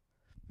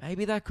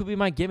 Maybe that could be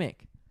my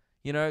gimmick.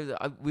 It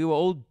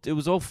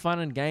was all fun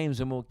and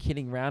games and we were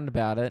kidding around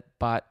about it,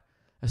 but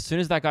as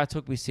soon as that guy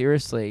took me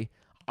seriously,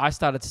 I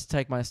started to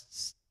take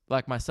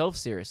myself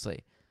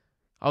seriously.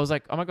 I was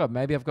like, oh my God,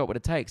 maybe I've got what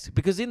it takes.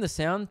 Because in the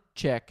sound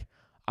check,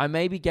 I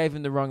maybe gave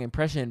him the wrong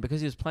impression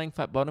because he was playing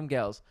Fat Bottom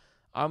Girls.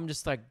 I'm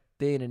just like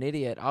being an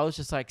idiot. I was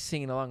just like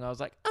singing along. I was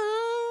like,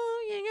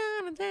 oh,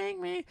 you're gonna take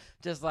me.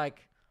 Just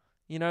like,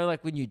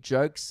 like when you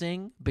joke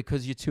sing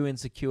because you're too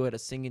insecure to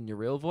sing in your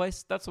real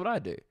voice. That's what I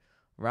do,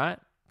 right?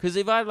 Because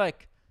if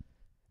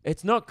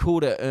it's not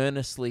cool to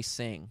earnestly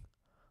sing.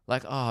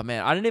 Like, oh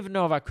man, I don't even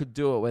know if I could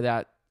do it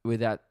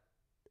without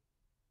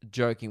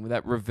joking,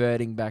 without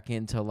reverting back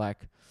into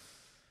like,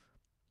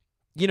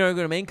 you know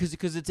what I mean?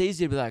 Because it's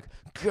easy to be like,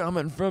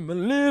 coming from the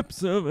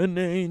lips of an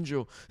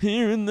angel,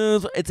 hearing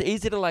those. It's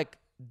easy to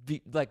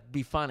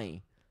be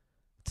funny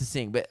to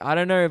sing, but I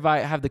don't know if I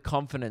have the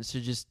confidence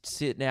to just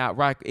sit now,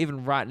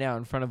 even right now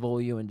in front of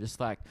all you and just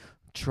like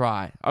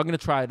try. I'm gonna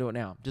try to do it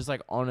now. Just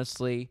like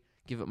honestly,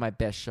 give it my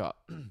best shot.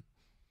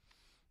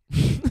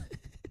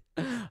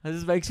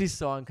 This makes me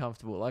so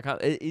uncomfortable. Like,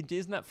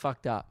 isn't that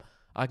fucked up?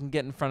 I can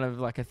get in front of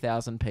like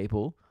 1,000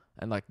 people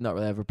and like not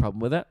really have a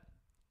problem with it.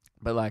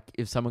 But like,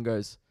 if someone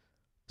goes,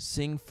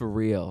 sing for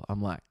real,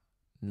 I'm like,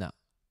 no,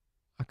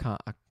 I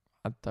can't. I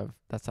don't.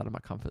 That's out of my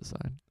comfort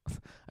zone.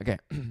 Okay.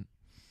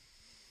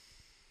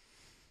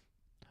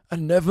 I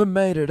never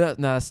made it up.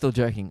 No, still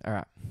joking. All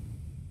right.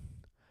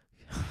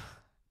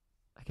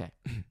 Okay.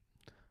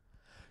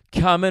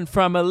 Coming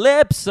from the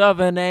lips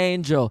of an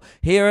angel,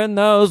 hearing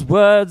those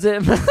words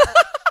in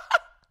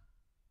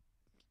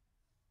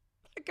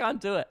I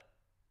can't do it.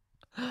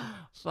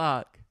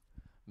 Fuck.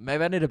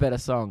 Maybe I need a better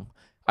song.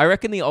 I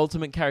reckon the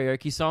ultimate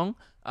karaoke song,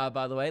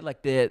 by the way,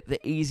 like the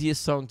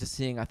easiest song to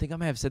sing, I think I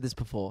may have said this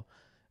before,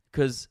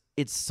 because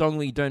it's a song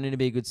that you don't need to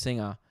be a good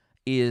singer,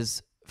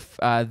 is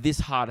This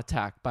Heart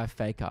Attack by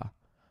Faker.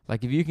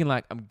 Like, if you can,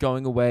 like, I'm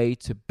going away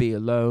to be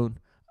alone,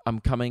 I'm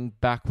coming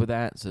back with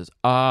answers.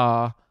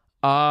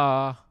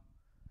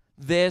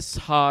 This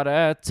heart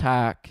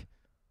attack,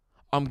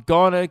 I'm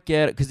gonna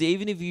get it. Because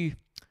even if you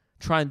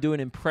try and do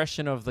an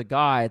impression of the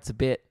guy, it's a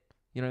bit,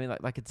 you know what I mean?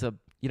 Like it's a,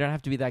 you don't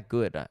have to be that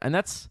good. And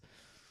that's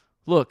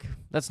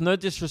no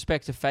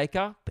disrespect to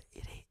Faker, but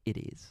it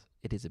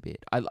is a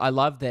bit. I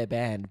love their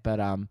band, but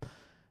I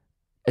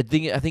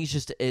think it's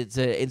just it's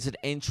an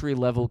entry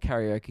level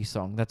karaoke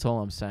song. That's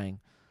all I'm saying,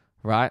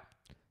 right?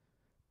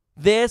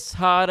 This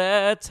heart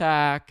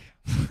attack.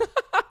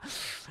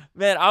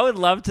 Man, I would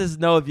love to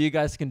know if you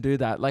guys can do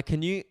that. Like,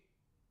 can you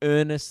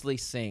earnestly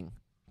sing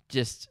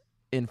just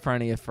in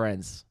front of your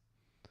friends?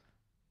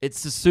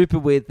 It's a super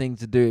weird thing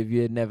to do if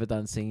you had never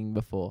done singing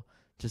before.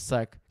 Just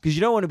like, because you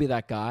don't want to be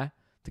that guy.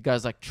 The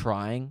guy's like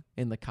trying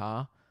in the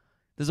car.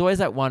 There's always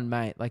that one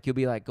mate. Like, you'll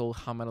be like all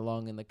humming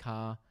along in the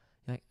car.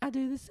 You're like, I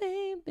do the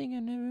same thing I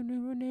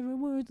never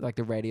would. Like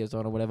the radio's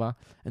on or whatever.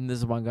 And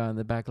there's one guy in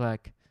the back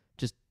like,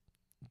 just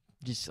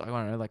I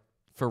don't know, like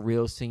for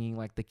real singing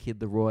like the Kid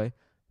Leroy.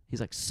 He's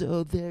like,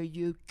 so there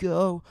you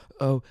go.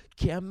 Oh,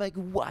 can't make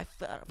a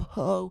wife out of a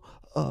hoe.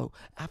 Oh,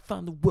 I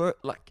found the word.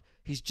 Like,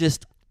 he's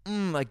just,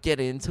 like, get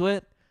into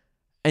it.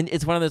 And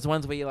it's one of those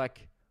ones where you,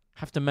 like,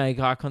 have to make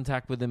eye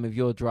contact with him if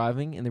you're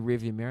driving in the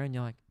rearview mirror. And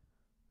you're like,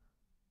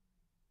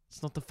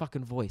 it's not the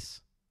fucking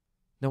voice.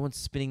 No one's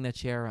spinning their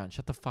chair around.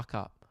 Shut the fuck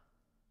up.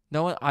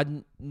 No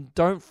one,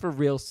 don't for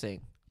real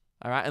sing.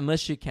 All right?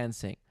 Unless you can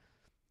sing.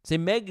 See,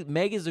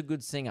 Meg is a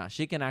good singer.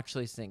 She can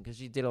actually sing because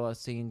she did a lot of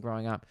singing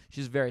growing up.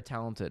 She's very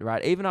talented,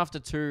 right? Even after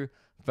 2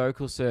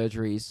 vocal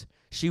surgeries,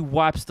 she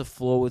wipes the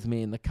floor with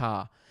me in the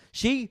car.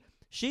 She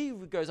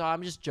goes,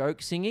 I'm just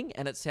joke singing,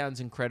 and it sounds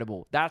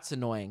incredible. That's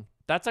annoying.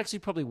 That's actually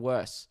probably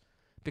worse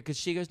because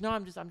she goes, no,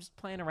 I'm just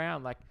playing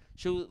around. Like,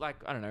 she'll, like,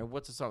 I don't know,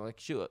 what's the song? Like,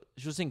 she'll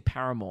sing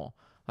Paramore.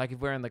 Like, if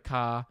we're in the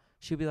car,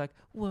 she'll be like,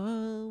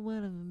 whoa, what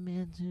am I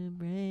meant to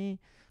bring?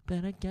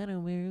 But I gotta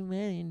wear it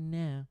ready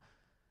now.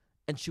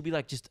 And she'll be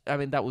like,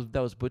 that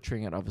was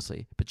butchering it,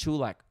 obviously. But she'll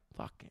like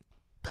fucking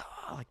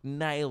like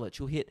nail it.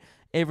 She'll hit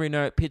every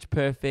note, pitch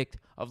perfect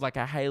of like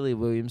a Hayley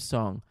Williams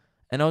song.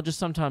 And I'll just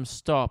sometimes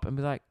stop and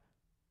be like,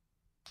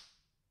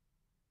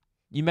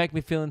 you make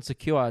me feel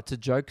insecure to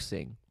joke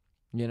sing,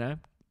 you know?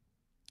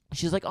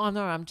 She's like, oh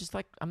no, I'm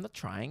not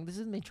trying. This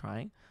isn't me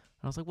trying.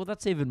 And I was like, well,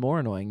 that's even more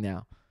annoying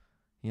now.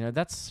 You know,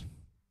 that's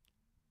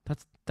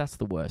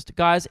the worst.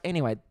 Guys,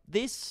 anyway,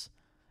 this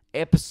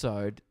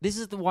episode, this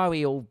is why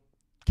we all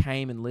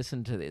came and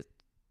listened to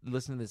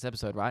this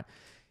episode, right?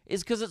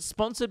 Is because it's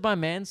sponsored by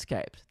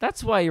Manscaped.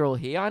 That's why you're all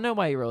here. I know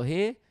why you're all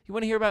here. You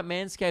want to hear about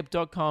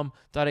manscaped.com.au.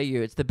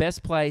 It's the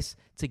best place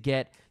to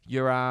get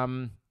your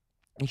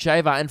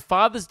shaver. And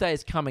Father's Day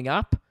is coming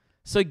up,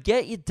 so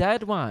get your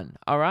dad one,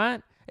 all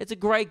right? It's a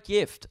great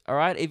gift, all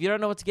right? If you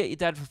don't know what to get your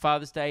dad for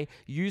Father's Day,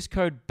 use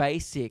code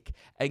BASIC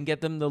and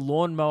get them the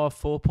Lawnmower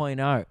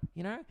 4.0.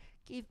 You know,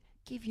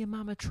 give your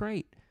mum a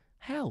treat.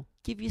 Hell,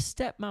 give your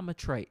stepmom a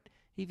treat.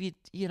 If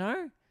you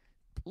know,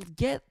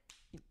 get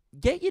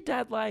your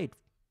dad laid.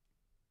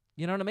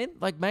 You know what I mean?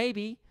 Like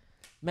maybe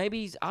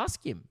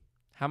ask him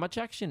how much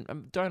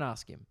action. Don't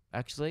ask him,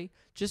 actually.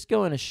 Just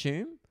go and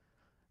assume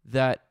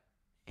that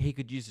he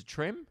could use a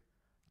trim.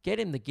 Get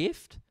him the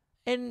gift.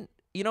 And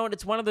you know what?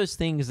 It's one of those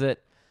things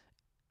that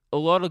a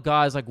lot of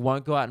guys like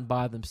won't go out and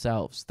buy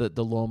themselves, the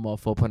Lawnmower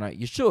 4.0.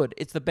 You should.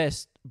 It's the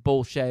best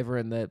ball shaver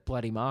in the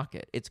bloody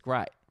market. It's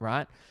great,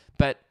 right?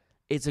 But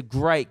it's a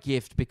great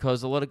gift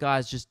because a lot of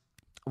guys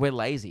we're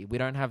lazy. We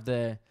don't have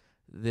the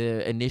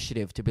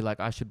initiative to be like,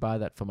 I should buy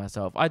that for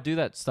myself. I do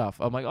that stuff.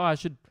 I'm like, oh, I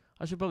should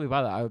probably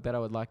buy that. I bet I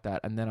would like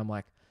that. And then I'm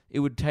like, it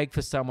would take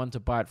for someone to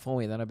buy it for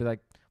me. Then I'd be like,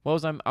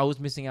 I was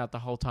missing out the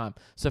whole time.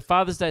 So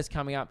Father's Day is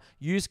coming up.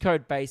 Use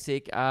code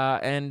BASIC.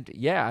 And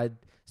yeah, I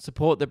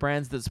support the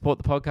brands that support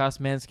the podcast,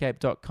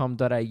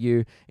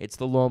 manscaped.com.au. It's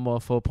the Lawnmower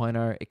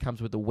 4.0. It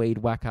comes with the Weed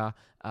Whacker,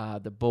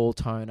 the ball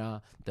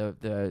toner,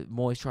 the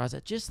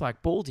moisturizer, just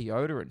like ball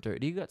deodorant,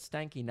 dude. You got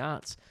stanky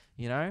nuts,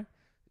 you know?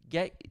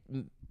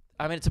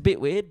 It's a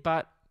bit weird,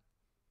 but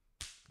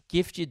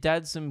gift your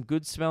dad some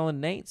good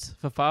smelling neats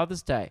for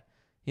Father's Day.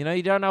 You know,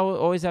 you don't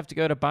always have to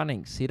go to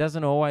Bunnings. He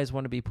doesn't always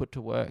want to be put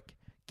to work.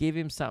 Give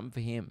him something for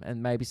him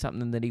and maybe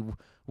something that he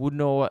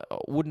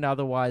wouldn't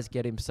otherwise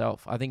get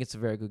himself. I think it's a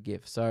very good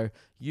gift. So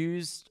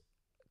use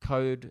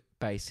code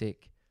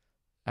BASIC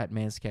at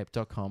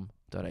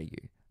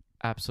manscaped.com.au.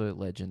 Absolute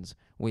legends.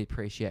 We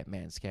appreciate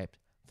Manscaped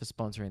for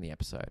sponsoring the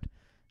episode.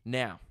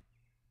 Now,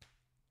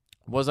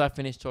 was I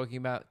finished talking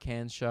about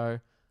Can's show?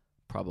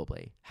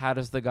 Probably. How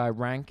does the guy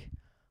rank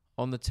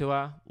on the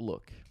tour?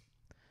 Look,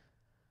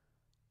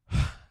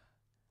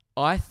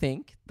 I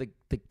think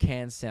the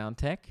Can sound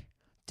tech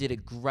did a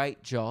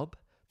great job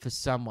for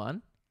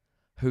someone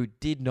who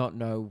did not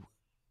know,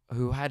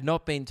 who had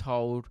not been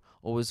told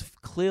or was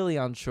clearly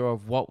unsure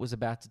of what was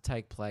about to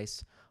take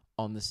place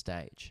on the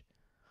stage.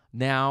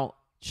 Now,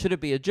 should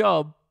it be a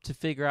job to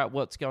figure out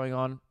what's going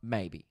on?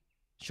 Maybe.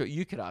 Sure,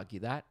 you could argue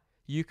that.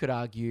 You could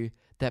argue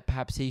that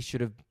perhaps he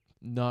should have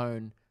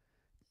known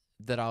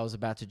that I was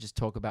about to just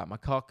talk about my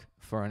cock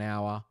for an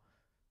hour,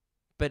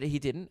 but he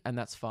didn't, and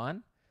that's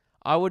fine.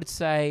 I would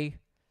say,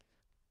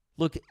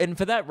 look, and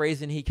for that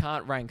reason, he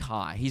can't rank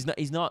high. He's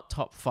not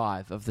top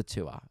 5 of the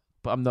tour,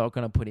 but I'm not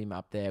going to put him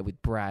up there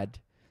with Brad,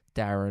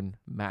 Darren,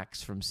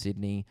 Max from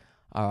Sydney.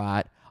 All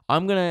right.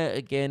 I'm going to,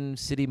 again,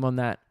 sit him on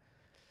that.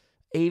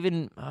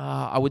 Even,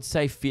 I would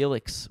say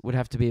Felix would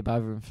have to be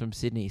above him from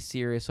Sydney.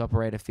 Serious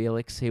operator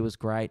Felix. He was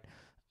great.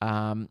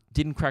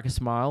 Didn't crack a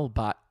smile,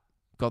 but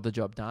got the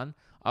job done.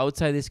 I would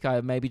say this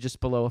guy maybe just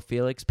below a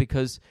Felix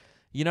because,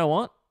 you know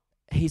what?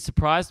 He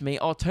surprised me.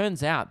 Oh,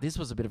 turns out this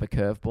was a bit of a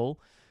curveball.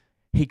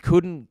 He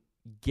couldn't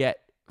get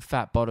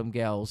fat bottom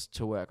girls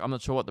to work. I'm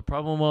not sure what the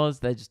problem was.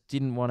 They just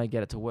didn't want to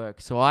get it to work.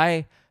 So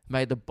I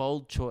made the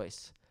bold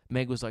choice.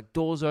 Meg was like,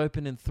 doors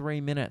open in 3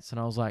 minutes. And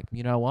I was like,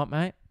 you know what,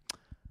 mate?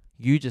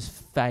 You just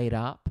fade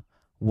up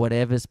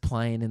whatever's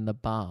playing in the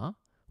bar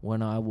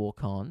when I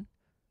walk on.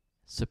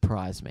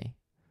 Surprise me.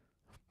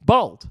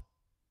 Bold.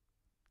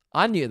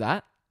 I knew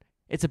that.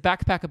 It's a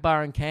backpacker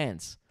bar in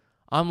Cairns.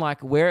 I'm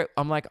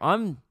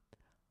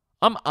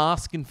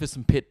asking for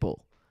some Pitbull.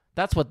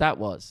 That's what that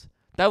was.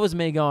 That was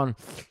me going,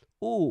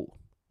 ooh,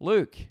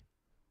 Luke,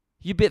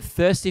 you a bit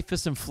thirsty for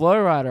some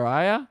Flow Rider,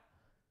 are ya?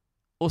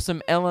 Or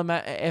some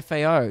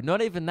LMFAO.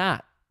 Not even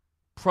that.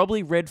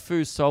 Probably Red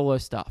Foo solo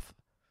stuff.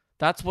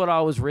 That's what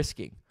I was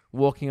risking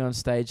walking on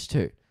stage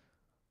too.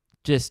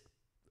 Just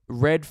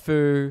Red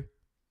Foo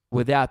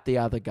without the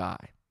other guy.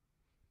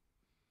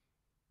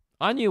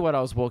 I knew what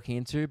I was walking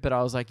into, but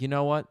I was like, you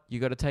know what? You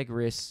got to take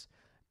risks.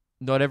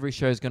 Not every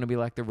show is going to be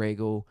like the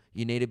Regal.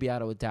 You need to be able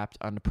to adapt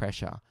under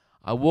pressure.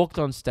 I walked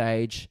on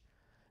stage.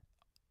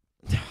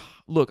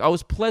 Look, I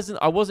was pleasant.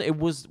 It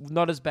was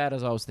not as bad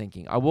as I was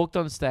thinking. I walked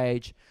on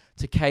stage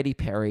to Katy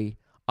Perry.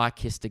 I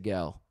Kissed a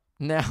Girl.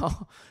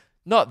 Now,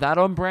 not that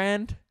on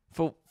brand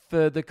for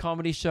the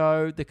comedy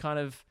show, the kind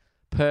of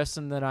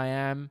person that I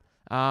am.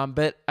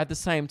 But at the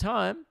same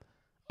time,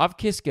 I've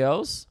kissed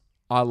girls.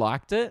 I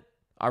liked it.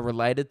 I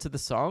related to the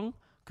song.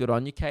 Good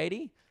on you,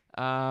 Katy.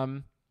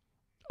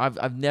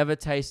 I've never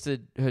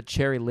tasted her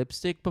cherry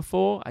lipstick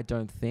before, I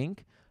don't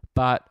think.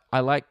 But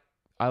I like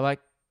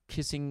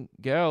kissing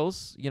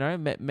girls. You know,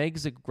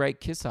 Meg's a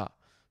great kisser.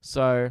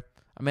 So,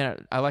 I mean,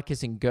 I like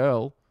kissing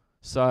girl.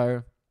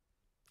 So,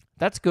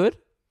 that's good.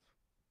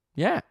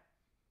 Yeah.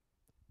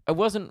 It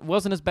wasn't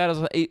as bad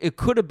as it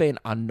could have been.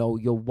 I know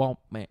you want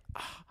me.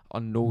 I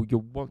know you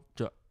want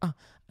you. I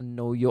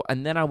know you.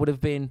 And then I would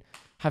have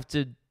had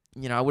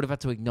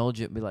to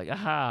acknowledge it and be like,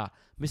 aha,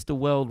 Mr.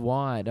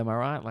 Worldwide. Am I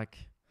right? Like,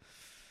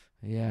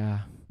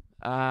 yeah.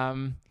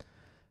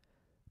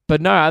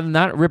 But no, other than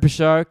that, Ripper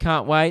Show.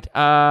 Can't wait.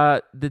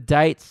 The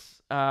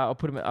dates, I'll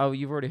put them. Oh,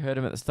 you've already heard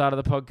them at the start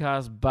of the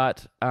podcast,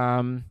 but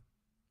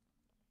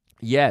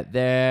yeah,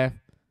 they're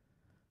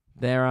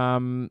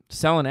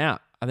selling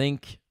out. I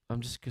think. I'm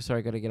just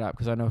sorry, got to get up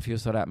because I know a few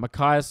sold out.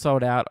 Mackay's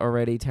sold out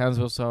already.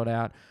 Townsville sold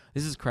out.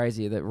 This is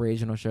crazy that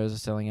regional shows are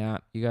selling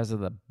out. You guys are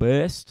the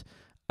best.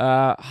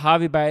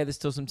 Harvey Bay, there's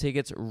still some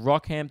tickets.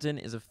 Rockhampton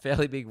is a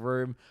fairly big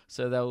room,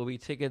 so there will be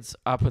tickets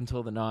up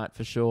until the night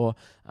for sure.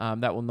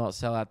 That will not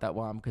sell out that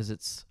one because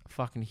it's a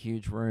fucking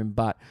huge room,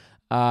 but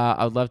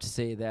I would love to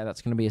see you there.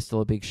 That's going to be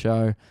still a big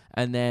show.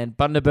 And then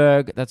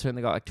Bundaberg, that's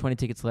only got like 20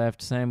 tickets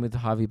left. Same with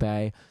Harvey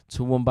Bay.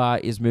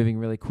 Toowoomba is moving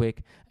really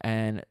quick,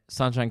 and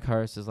Sunshine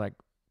Coast is like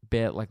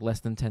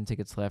less than 10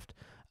 tickets left.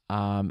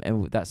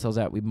 And that sells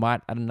out. We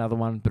might add another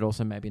one, but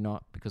also maybe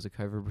not because of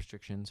COVID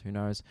restrictions. Who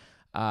knows?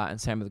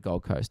 And same with the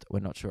Gold Coast.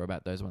 We're not sure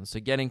about those ones. So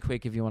get in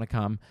quick if you want to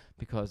come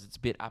because it's a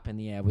bit up in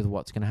the air with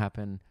what's going to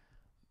happen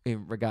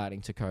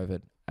regarding to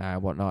COVID,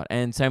 whatnot.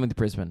 And same with the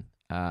Brisbane.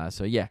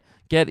 So yeah,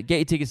 get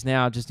your tickets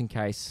now just in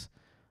case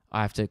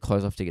I have to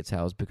close off ticket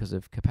sales because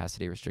of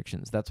capacity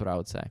restrictions. That's what I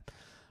would say.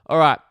 All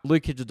right,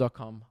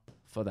 LukeKidgell.com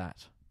for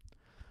that.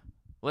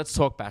 Let's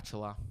talk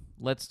Bachelor.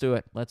 Let's do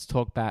it. Let's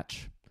talk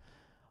Batch.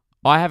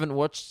 I haven't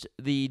watched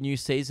the new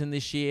season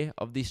this year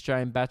of the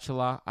Australian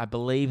Bachelor. I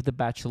believe the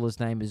Bachelor's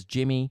name is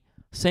Jimmy.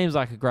 Seems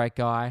like a great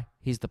guy.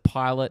 He's the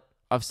pilot.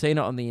 I've seen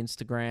it on the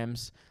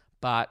Instagrams.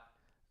 But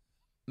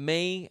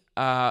me,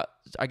 I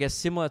guess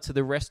similar to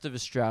the rest of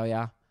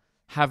Australia,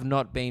 have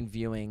not been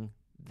viewing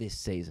this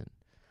season.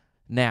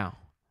 Now,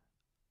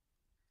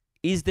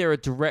 is there a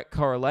direct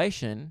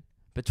correlation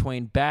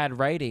between bad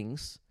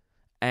ratings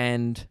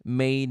and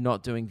me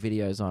not doing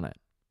videos on it?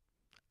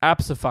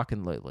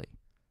 Abso-fucking-lutely.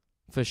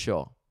 For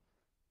sure.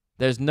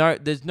 There's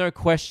no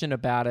question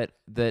about it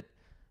that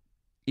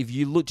if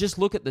you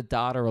look at the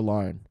data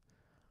alone.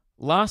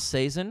 Last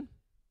season,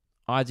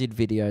 I did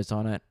videos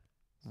on it.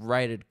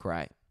 Rated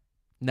great.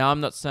 Now,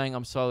 I'm not saying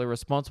I'm solely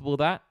responsible for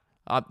that.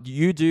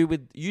 You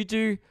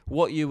do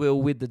what you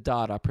will with the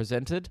data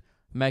presented.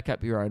 Make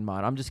up your own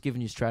mind. I'm just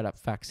giving you straight up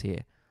facts here.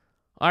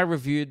 I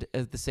reviewed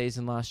the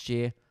season last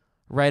year.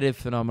 Rated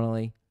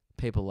phenomenally.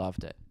 People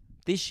loved it.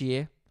 This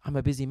year, I'm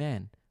a busy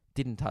man.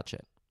 Didn't touch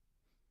it.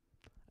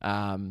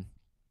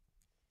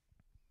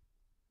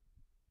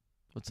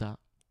 What's up?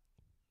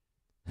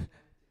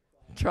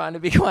 Trying to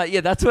be quiet.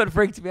 Yeah, that's what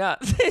freaked me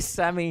out.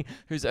 Sammy,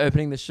 who's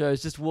opening the show,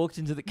 just walked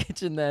into the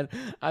kitchen then.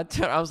 I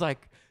was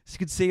like, you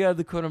could see out of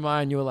the corner of my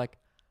eye, and you were like,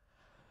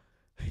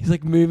 he's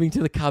like moving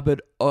to the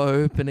cupboard,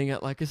 opening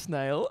it like a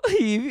snail.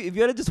 If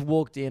you had just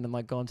walked in and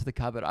like gone to the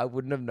cupboard, I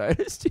wouldn't have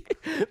noticed you.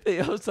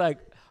 I was like,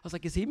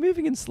 is he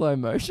moving in slow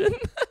motion?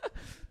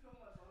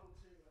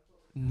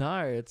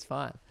 No, it's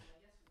fine.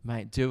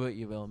 Mate, do what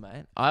you will,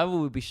 mate. I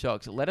will be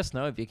shocked. Let us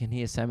know if you can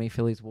hear Sammy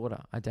fill his water.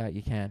 I doubt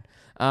you can.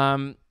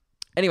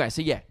 Anyway,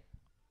 so yeah,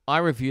 I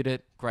reviewed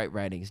it. Great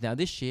ratings. Now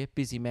this year,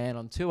 busy man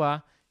on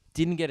tour,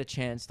 didn't get a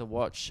chance to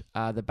watch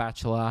The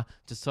Bachelor.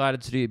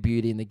 Decided to do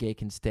Beauty and the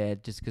Geek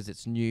instead, just because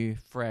it's new,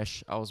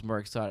 fresh. I was more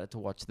excited to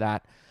watch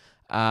that,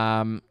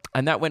 and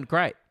that went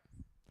great.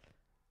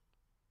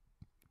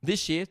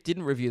 This year,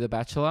 didn't review The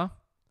Bachelor.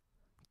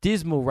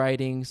 Dismal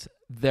ratings.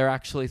 They're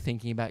actually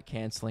thinking about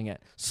cancelling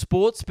it.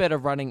 Sportsbet are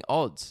running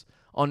odds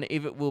on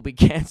if it will be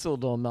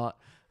cancelled or not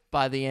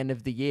by the end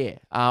of the year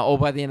or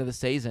by the end of the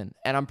season.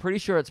 And I'm pretty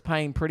sure it's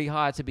paying pretty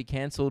high to be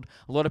cancelled.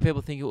 A lot of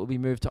people think it will be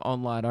moved to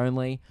online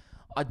only.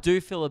 I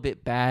do feel a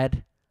bit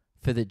bad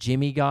for the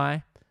Jimmy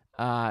guy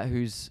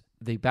who's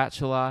the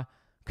Bachelor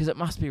because it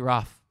must be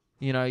rough.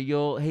 You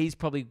know, he's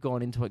probably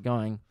gone into it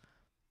going,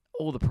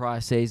 all the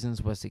prior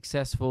seasons were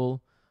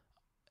successful.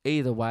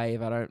 Either way,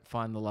 if I don't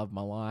find the love of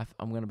my life,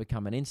 I'm going to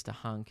become an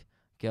insta-hunk.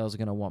 Girls are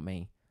going to want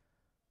me.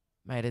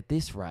 Mate, at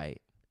this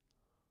rate,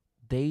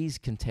 these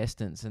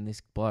contestants and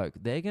this bloke,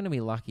 they're going to be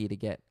lucky to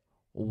get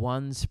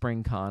one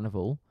spring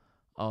carnival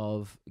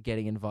of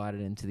getting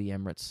invited into the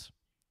Emirates,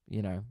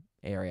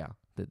 area,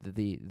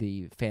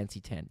 the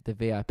fancy tent, the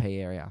VIP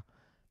area.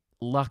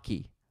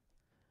 Lucky.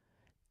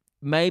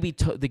 Maybe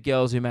the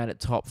girls who made it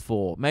top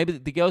 4. Maybe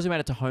the girls who made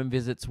it to home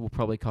visits will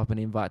probably cop an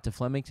invite to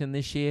Flemington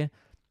this year.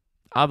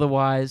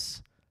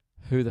 Otherwise,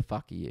 who the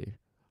fuck are you?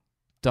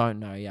 Don't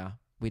know ya.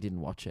 We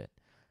didn't watch it.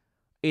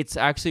 It's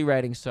actually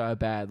rating so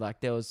bad. Like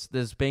there's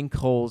been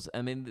calls.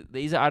 I mean,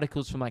 these are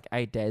articles from like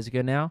 8 days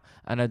ago now,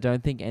 and I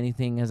don't think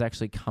anything has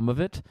actually come of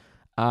it.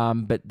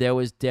 But there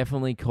was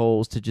definitely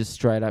calls to just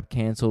straight up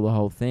cancel the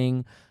whole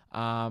thing.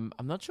 I'm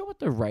not sure what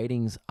the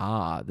ratings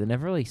are. They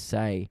never really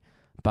say.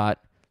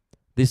 But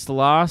this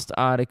last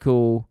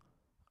article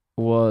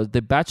was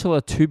The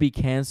Bachelor to be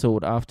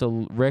cancelled after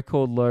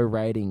record low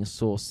ratings,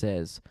 source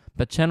says.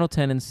 But Channel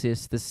 10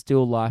 insists there's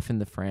still life in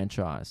the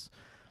franchise.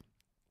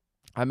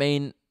 I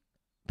mean,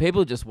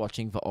 people are just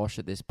watching for Osh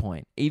at this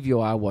point. If you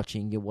are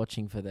watching, you're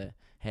watching for the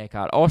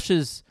haircut. Osh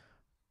is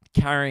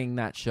carrying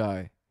that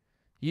show.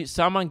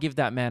 Someone give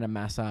that man a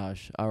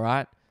massage, all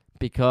right?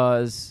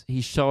 Because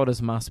his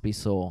shoulders must be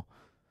sore.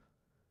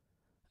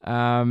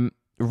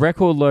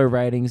 Record low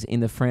ratings in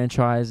the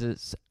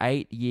franchise's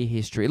 8-year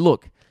history.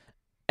 Look,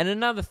 and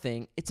another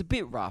thing, it's a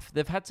bit rough.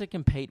 They've had to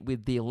compete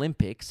with the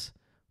Olympics,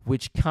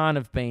 that's kind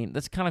of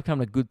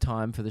come at a good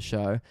time for the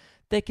show.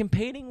 They're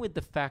competing with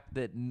the fact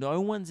that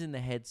no one's in the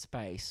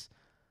headspace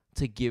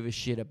to give a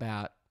shit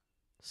about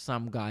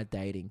some guy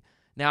dating.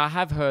 Now, I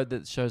have heard that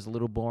the show's a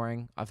little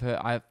boring.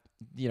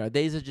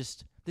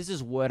 This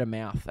is word of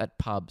mouth at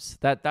pubs.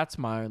 That's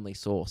my only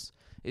source.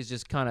 It's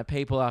just kind of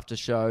people after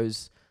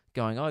shows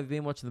going, oh, you've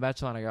been watching The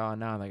Bachelor? And I go, oh,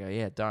 no. And they go,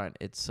 yeah, don't.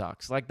 It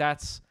sucks. Like,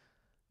 that's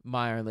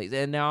my only...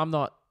 And now I'm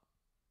not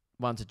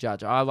one to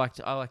judge. I like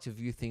to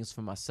view things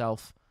for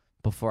myself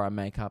before I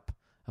make up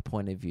a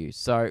point of view.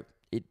 So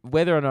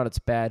whether or not it's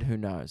bad, who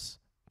knows?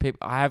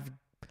 I have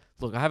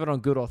it on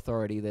good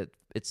authority that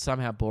it's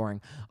somehow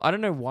boring. I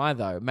don't know why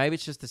though. Maybe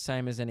it's just the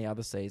same as any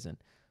other season,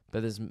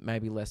 but there's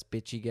maybe less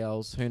bitchy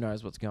girls. Who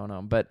knows what's going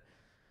on? But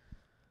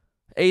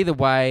either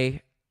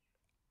way,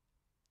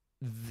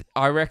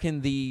 I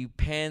reckon the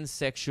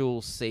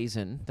pansexual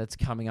season that's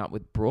coming up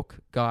with Brooke,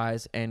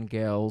 guys and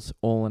girls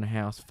all in a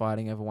house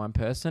fighting over one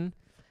person,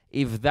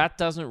 if that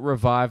doesn't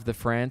revive the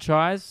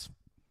franchise,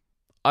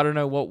 I don't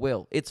know what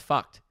will. It's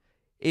fucked.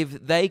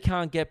 If they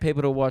can't get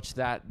people to watch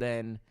that,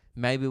 then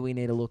maybe we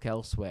need to look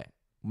elsewhere.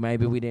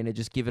 Maybe we need to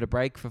just give it a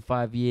break for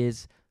 5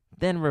 years,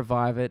 then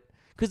revive it.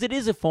 Because it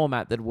is a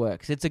format that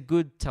works. It's a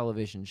good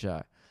television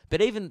show.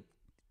 But even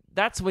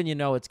that's when you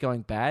know it's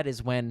going bad,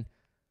 is when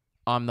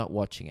I'm not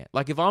watching it.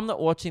 Like if I'm not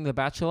watching The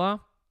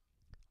Bachelor,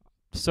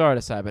 sorry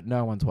to say, but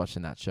no one's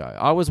watching that show.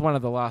 I was one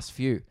of the last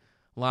few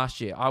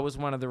last year. I was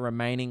one of the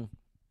remaining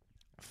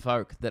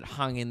folk that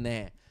hung in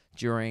there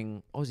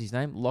during, what was his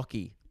name?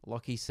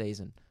 Lockie's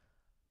season.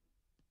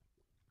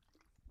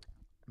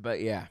 But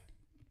yeah,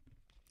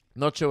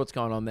 not sure what's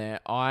going on there.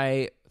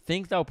 I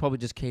think they'll probably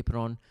just keep it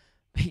on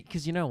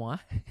because you know why?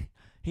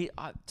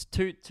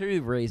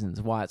 Two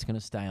reasons why it's going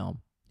to stay on.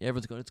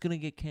 Everyone's going, it's going to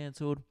get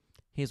cancelled.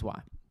 Here's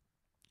why.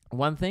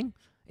 One thing,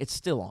 it's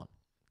still on.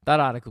 That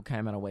article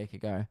came out a week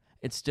ago.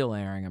 It's still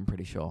airing, I'm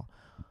pretty sure.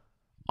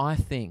 I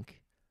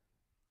think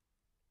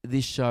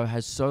this show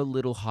has so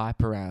little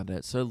hype around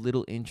it, so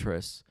little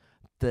interest,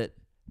 that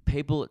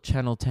people at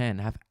Channel 10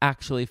 have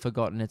actually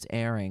forgotten it's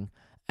airing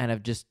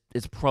and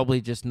it's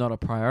probably just not a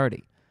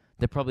priority.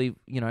 They're probably,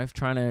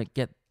 trying to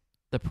get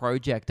the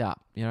project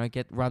up,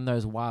 run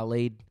those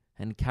lead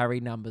and carry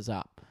numbers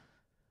up.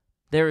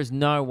 There is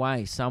no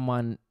way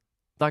someone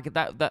like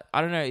that.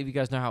 I don't know if you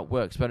guys know how it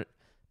works, but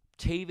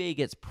TV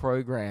gets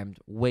programmed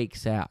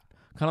weeks out.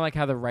 Kind of like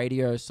how the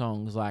radio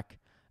songs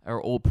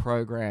are all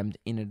programmed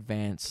in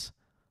advance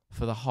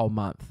for the whole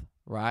month,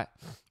 right?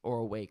 Or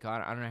a week.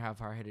 I don't know how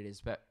far ahead it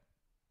is, but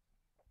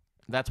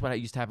that's what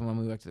used to happen when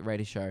we worked at the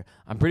radio show.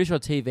 I'm pretty sure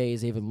TV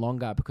is even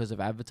longer because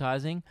of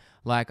advertising.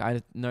 Like,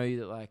 I know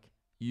that,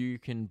 you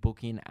can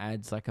book in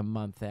ads, a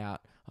month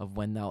out of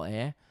when they'll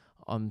air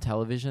on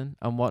television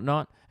and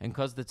whatnot. And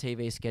because the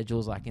TV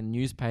schedules, in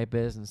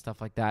newspapers and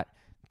stuff like that,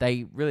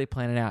 they really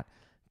plan it out.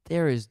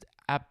 There is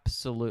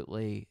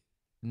absolutely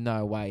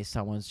no way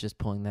someone's just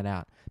pulling that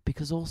out.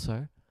 Because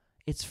also,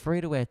 it's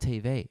free-to-air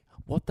TV.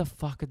 What the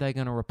fuck are they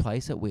going to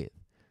replace it with?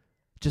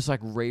 Just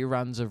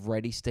reruns of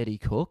Ready, Steady,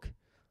 Cook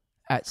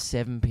at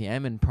 7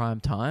 p.m. in prime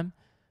time?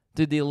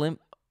 Did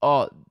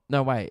oh,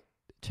 no, wait.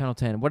 Channel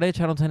 10. What did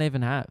Channel 10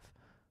 even have?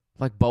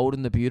 Bold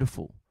and the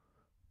Beautiful.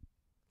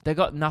 They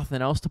got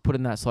nothing else to put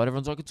in that slot.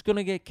 Everyone's like, it's going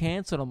to get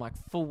cancelled. I'm like,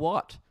 for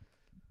what?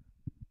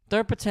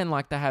 Don't pretend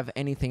like they have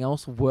anything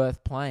else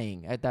worth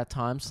playing at that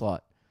time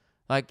slot.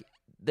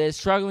 They're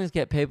struggling to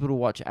get people to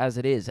watch as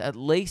it is. At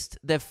least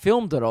they've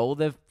filmed it all.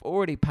 They've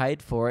already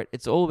paid for it.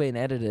 It's all been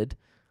edited.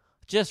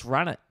 Just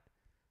run it.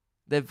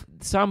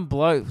 Some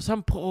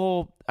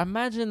poor,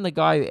 imagine the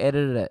guy who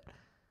edited it.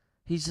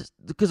 He's just,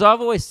 because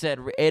I've always said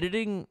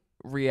editing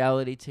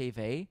reality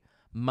TV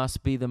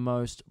must be the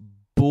most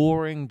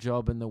boring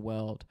job in the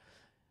world.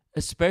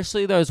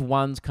 Especially those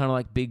ones kind of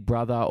like Big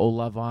Brother or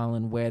Love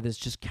Island where there's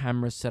just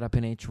cameras set up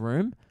in each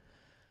room.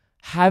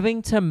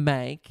 Having to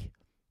make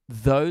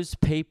those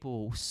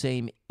people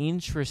seem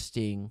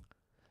interesting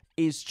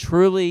is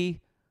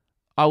truly,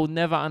 I will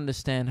never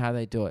understand how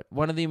they do it.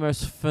 One of the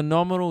most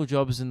phenomenal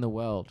jobs in the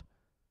world.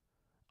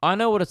 I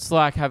know what it's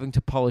like having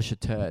to polish a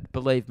turd.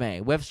 Believe me.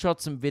 We've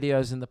shot some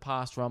videos in the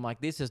past where I'm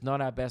like, this is not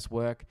our best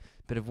work,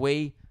 but if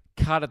we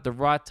cut at the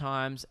right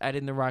times, add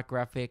in the right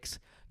graphics,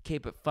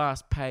 keep it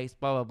fast-paced,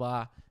 blah, blah,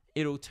 blah,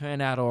 it'll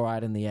turn out all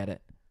right in the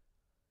edit.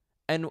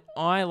 And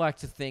I like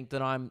to think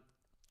that I'm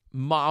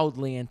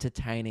mildly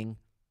entertaining,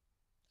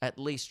 at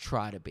least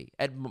try to be,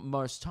 at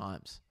most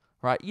times,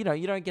 right? You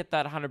don't get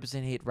that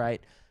 100% hit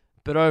rate,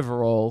 but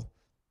overall,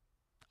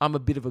 I'm a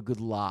bit of a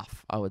good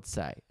laugh, I would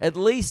say. At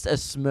least a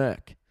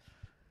smirk.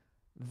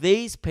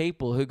 These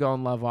people who go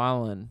on Love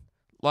Island,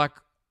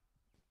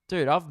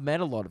 dude, I've met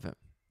a lot of them.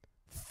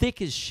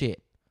 Thick as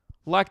shit.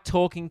 Like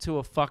talking to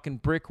a fucking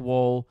brick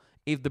wall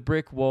if the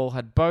brick wall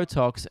had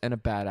Botox and a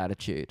bad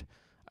attitude.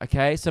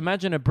 Okay? So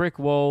imagine a brick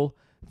wall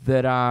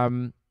that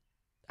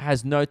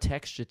has no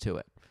texture to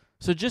it.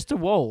 So just a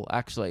wall,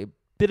 actually.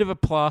 Bit of a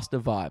plaster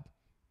vibe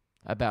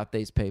about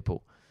these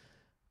people.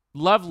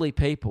 Lovely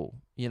people.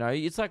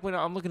 It's like when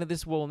I'm looking at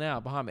this wall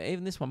now behind me.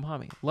 Even this one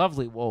behind me.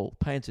 Lovely wall.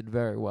 Painted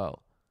very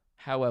well.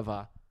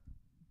 However,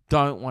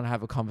 don't want to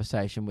have a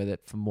conversation with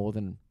it for more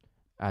than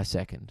a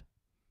second.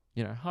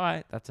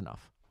 Hi, that's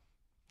enough.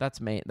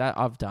 That's me. That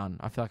I've done.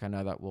 I feel like I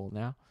know that wall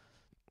now.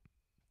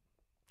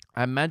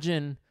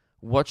 Imagine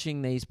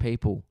watching these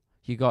people.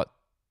 You got,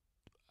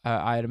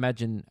 I'd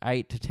imagine,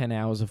 8 to 10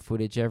 hours of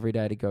footage every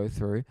day to go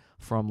through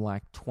from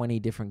 20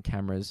 different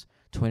cameras,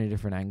 20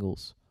 different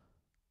angles.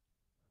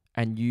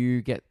 And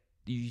you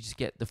just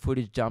get the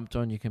footage dumped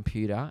on your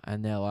computer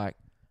and they're like,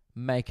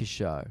 make a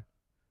show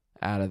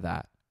out of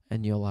that.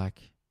 And you're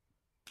like,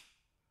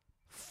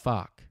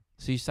 fuck.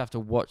 So you just have to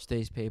watch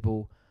these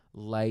people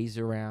laze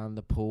around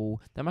the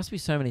pool. There must be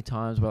so many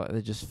times where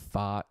they just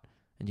fart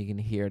and you can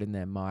hear it in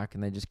their mic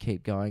and they just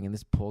keep going. And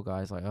this poor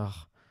guy's like, oh,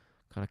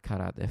 gotta cut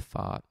out their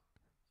fart.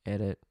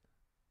 Edit.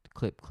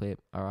 Clip.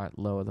 All right,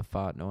 lower the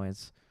fart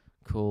noise.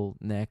 Cool.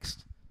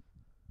 Next.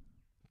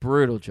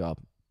 Brutal job.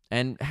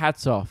 And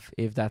hats off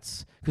if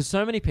that's... Because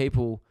so many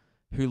people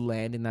who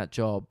land in that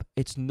job,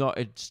 it's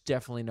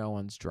definitely no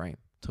one's dream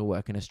to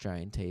work in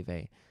Australian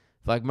TV.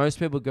 Most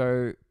people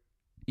go...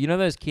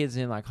 those kids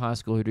in high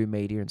school who do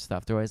media and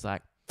stuff, they're always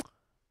like,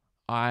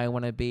 I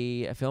want to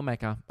be a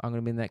filmmaker. I'm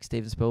going to be the next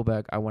Steven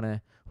Spielberg. I want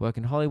to work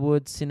in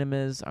Hollywood,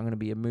 cinemas. I'm going to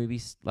be a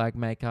movie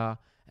maker.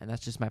 And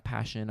that's just my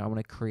passion. I want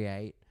to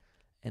create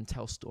and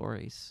tell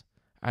stories.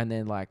 And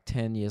then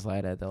 10 years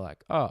later, they're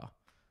like, oh,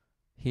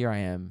 here I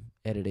am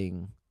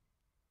editing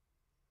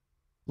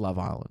Love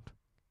Island,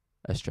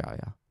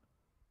 Australia.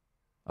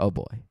 Oh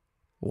boy,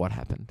 what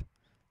happened?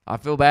 I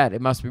feel bad.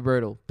 It must be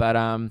brutal. But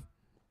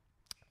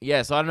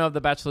yeah, so I don't know if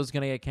The Bachelor's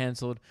going to get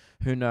cancelled.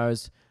 Who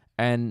knows?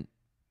 And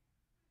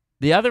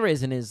the other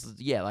reason is,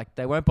 yeah,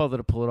 they won't bother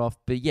to pull it off.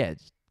 But yeah,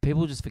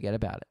 people just forget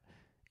about it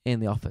in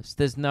the office.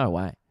 There's no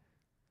way.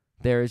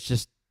 There is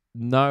just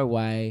no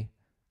way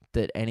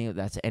that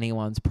that's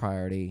anyone's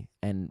priority.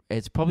 And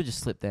it's probably just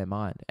slipped their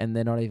mind. And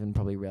they're not even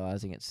probably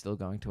realizing it's still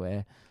going to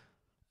air.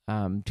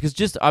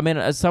 Because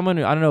as someone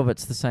who, I don't know if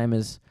it's the same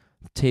as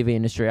TV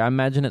industry, I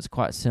imagine it's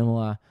quite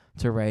similar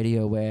to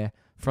radio where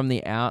from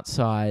the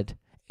outside,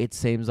 it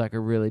seems like a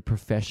really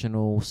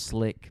professional,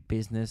 slick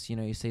business. You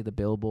know, you see the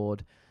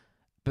billboard,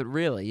 but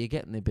really, you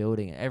get in the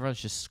building,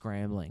 everyone's just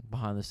scrambling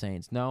behind the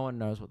scenes. No one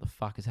knows what the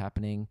fuck is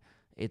happening.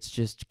 It's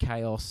just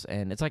chaos,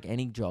 and it's like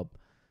any job.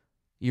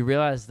 You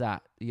realize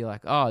that. You're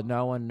like, oh,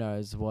 no one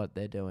knows what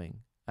they're doing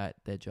at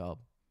their job,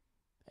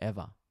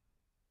 ever.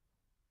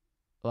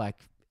 Like,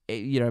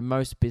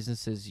 most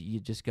businesses you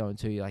just go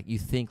into, you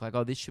think, like,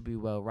 oh, this should be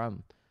well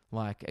run.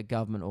 Like a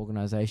government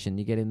organization.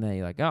 You get in there,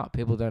 you're like, oh,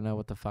 people don't know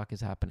what the fuck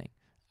is happening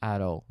at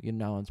all. You're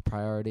no one's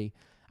priority.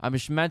 I mean,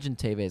 imagine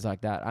TV is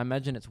like that. I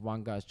imagine it's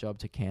one guy's job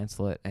to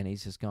cancel it, and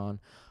he's just gone,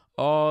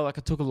 oh, like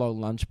I took a long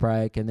lunch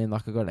break, and then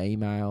like I got an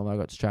email, and I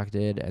got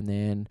distracted, and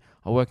then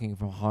I'm working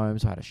from home,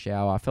 so I had a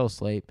shower, I fell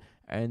asleep,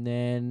 and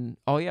then,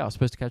 oh yeah, I was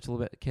supposed to cancel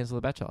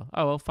The Bachelor.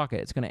 Oh, well, fuck it.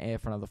 It's going to air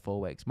for another 4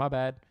 weeks. My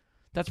bad.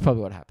 That's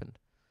probably what happened.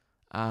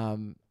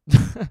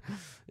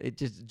 It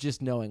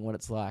just knowing what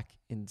it's like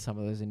in some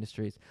of those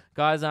industries.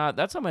 Guys,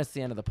 that's almost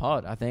the end of the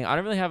pod, I think. I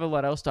don't really have a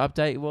lot else to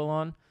update you all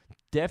on.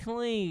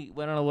 Definitely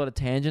went on a lot of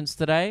tangents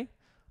today.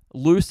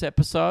 Loose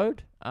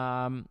episode.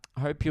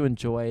 Hope you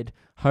enjoyed.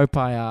 Hope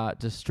I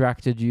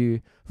distracted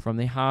you from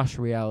the harsh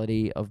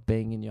reality of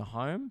being in your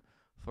home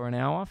for an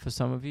hour for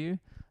some of you.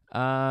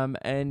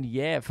 And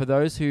yeah, for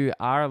those who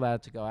are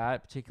allowed to go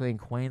out, particularly in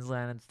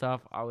Queensland and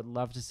stuff, I would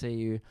love to see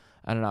you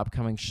at an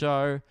upcoming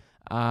show.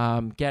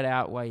 Get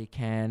out while you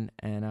can,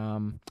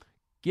 and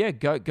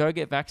go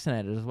get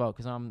vaccinated as well,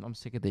 because I'm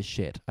sick of this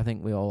shit. I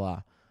think we all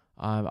are.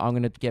 I'm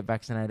gonna get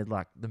vaccinated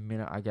like the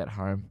minute I get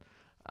home.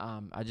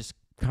 I just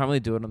can't really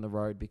do it on the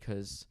road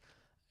because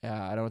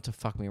I don't want to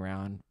fuck me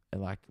around,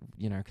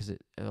 because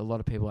a lot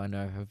of people I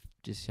know have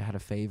just had a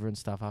fever and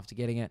stuff after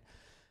getting it,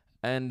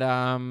 and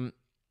and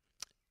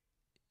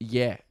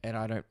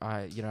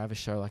I have a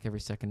show like every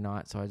second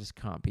night, so I just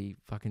can't be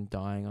fucking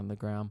dying on the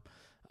ground.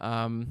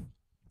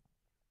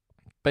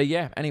 But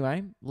yeah,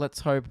 anyway, let's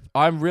hope.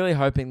 I'm really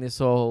hoping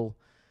this all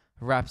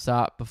wraps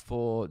up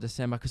before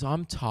December, because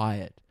I'm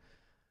tired.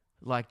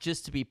 Like,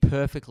 just to be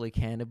perfectly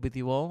candid with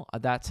you all,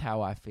 that's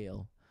how I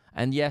feel.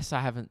 And yes,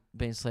 I haven't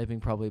been sleeping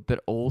probably,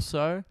 but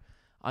also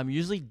I'm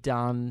usually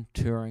done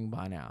touring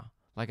by now.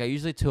 Like, I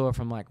usually tour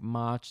from like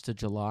March to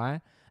July,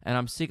 and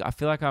I'm sick. I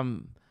feel like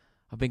I've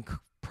been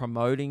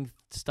promoting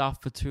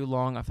stuff for too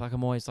long. I feel like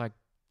I'm always like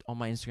on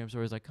my Instagram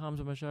stories, like, come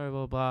to my show,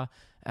 blah, blah, blah.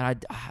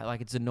 And I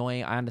like, it's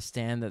annoying. I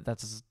understand that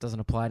doesn't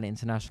apply to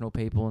international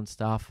people and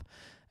stuff.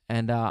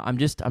 And I'm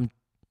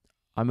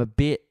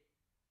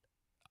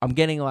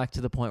getting like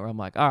to the point where I'm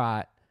like, all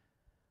right,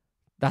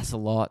 that's a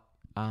lot.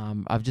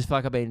 I've just felt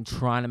like I've been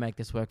trying to make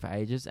this work for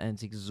ages, and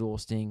it's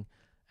exhausting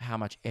how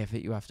much effort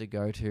you have to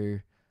go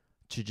to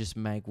just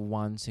make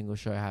one single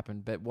show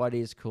happen. But what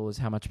is cool is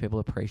how much people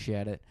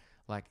appreciate it.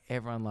 Like,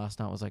 everyone last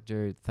night was like,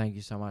 dude, thank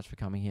you so much for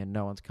coming here.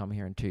 No one's come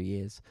here in 2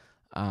 years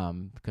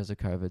because of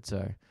COVID.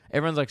 So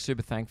everyone's like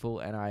super thankful,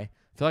 and I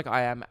feel like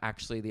I am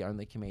actually the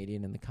only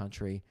comedian in the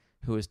country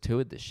who has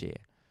toured this year.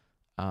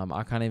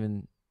 I can't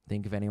even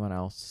think of anyone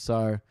else.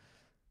 So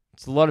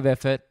it's a lot of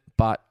effort,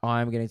 but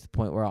I'm getting to the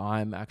point where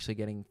I'm actually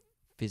getting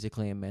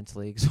physically and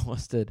mentally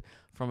exhausted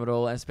from it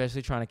all, and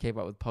especially trying to keep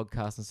up with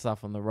podcasts and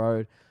stuff on the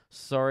road.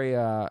 Sorry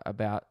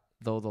about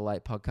all the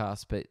late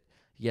podcasts, but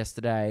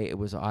yesterday it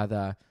was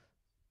either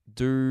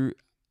do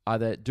my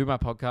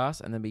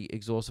podcast and then be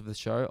exhausted with the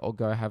show, or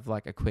go have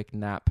like a quick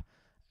nap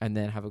and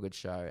then have a good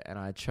show. And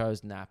I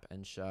chose nap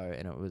and show,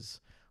 and it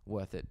was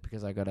worth it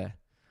because I gotta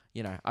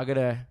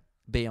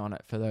be on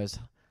it for those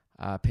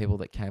people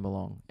that came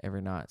along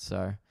every night.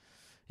 So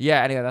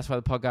yeah, anyway, that's why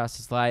the podcast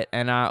is late.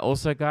 And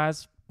also,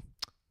 guys,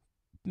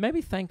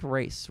 maybe thank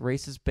Reese.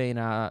 Reese has been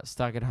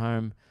stuck at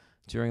home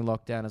during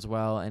lockdown as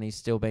well, and he's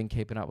still been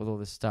keeping up with all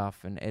this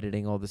stuff and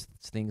editing all these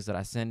things that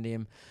I send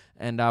him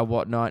and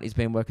whatnot. He's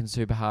been working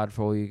super hard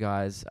for all you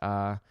guys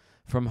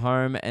from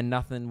home, and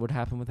nothing would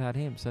happen without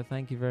him. So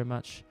thank you very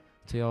much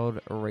to the old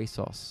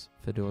Reesos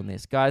for doing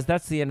this. Guys,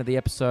 that's the end of the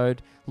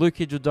episode.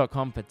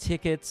 LukeKidgell.com for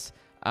tickets.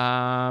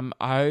 I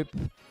hope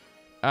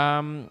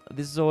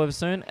this is all over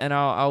soon, and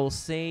I will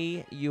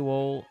see you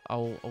all,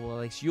 or at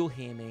least you'll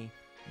hear me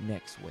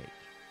next week.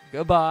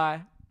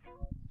 Goodbye.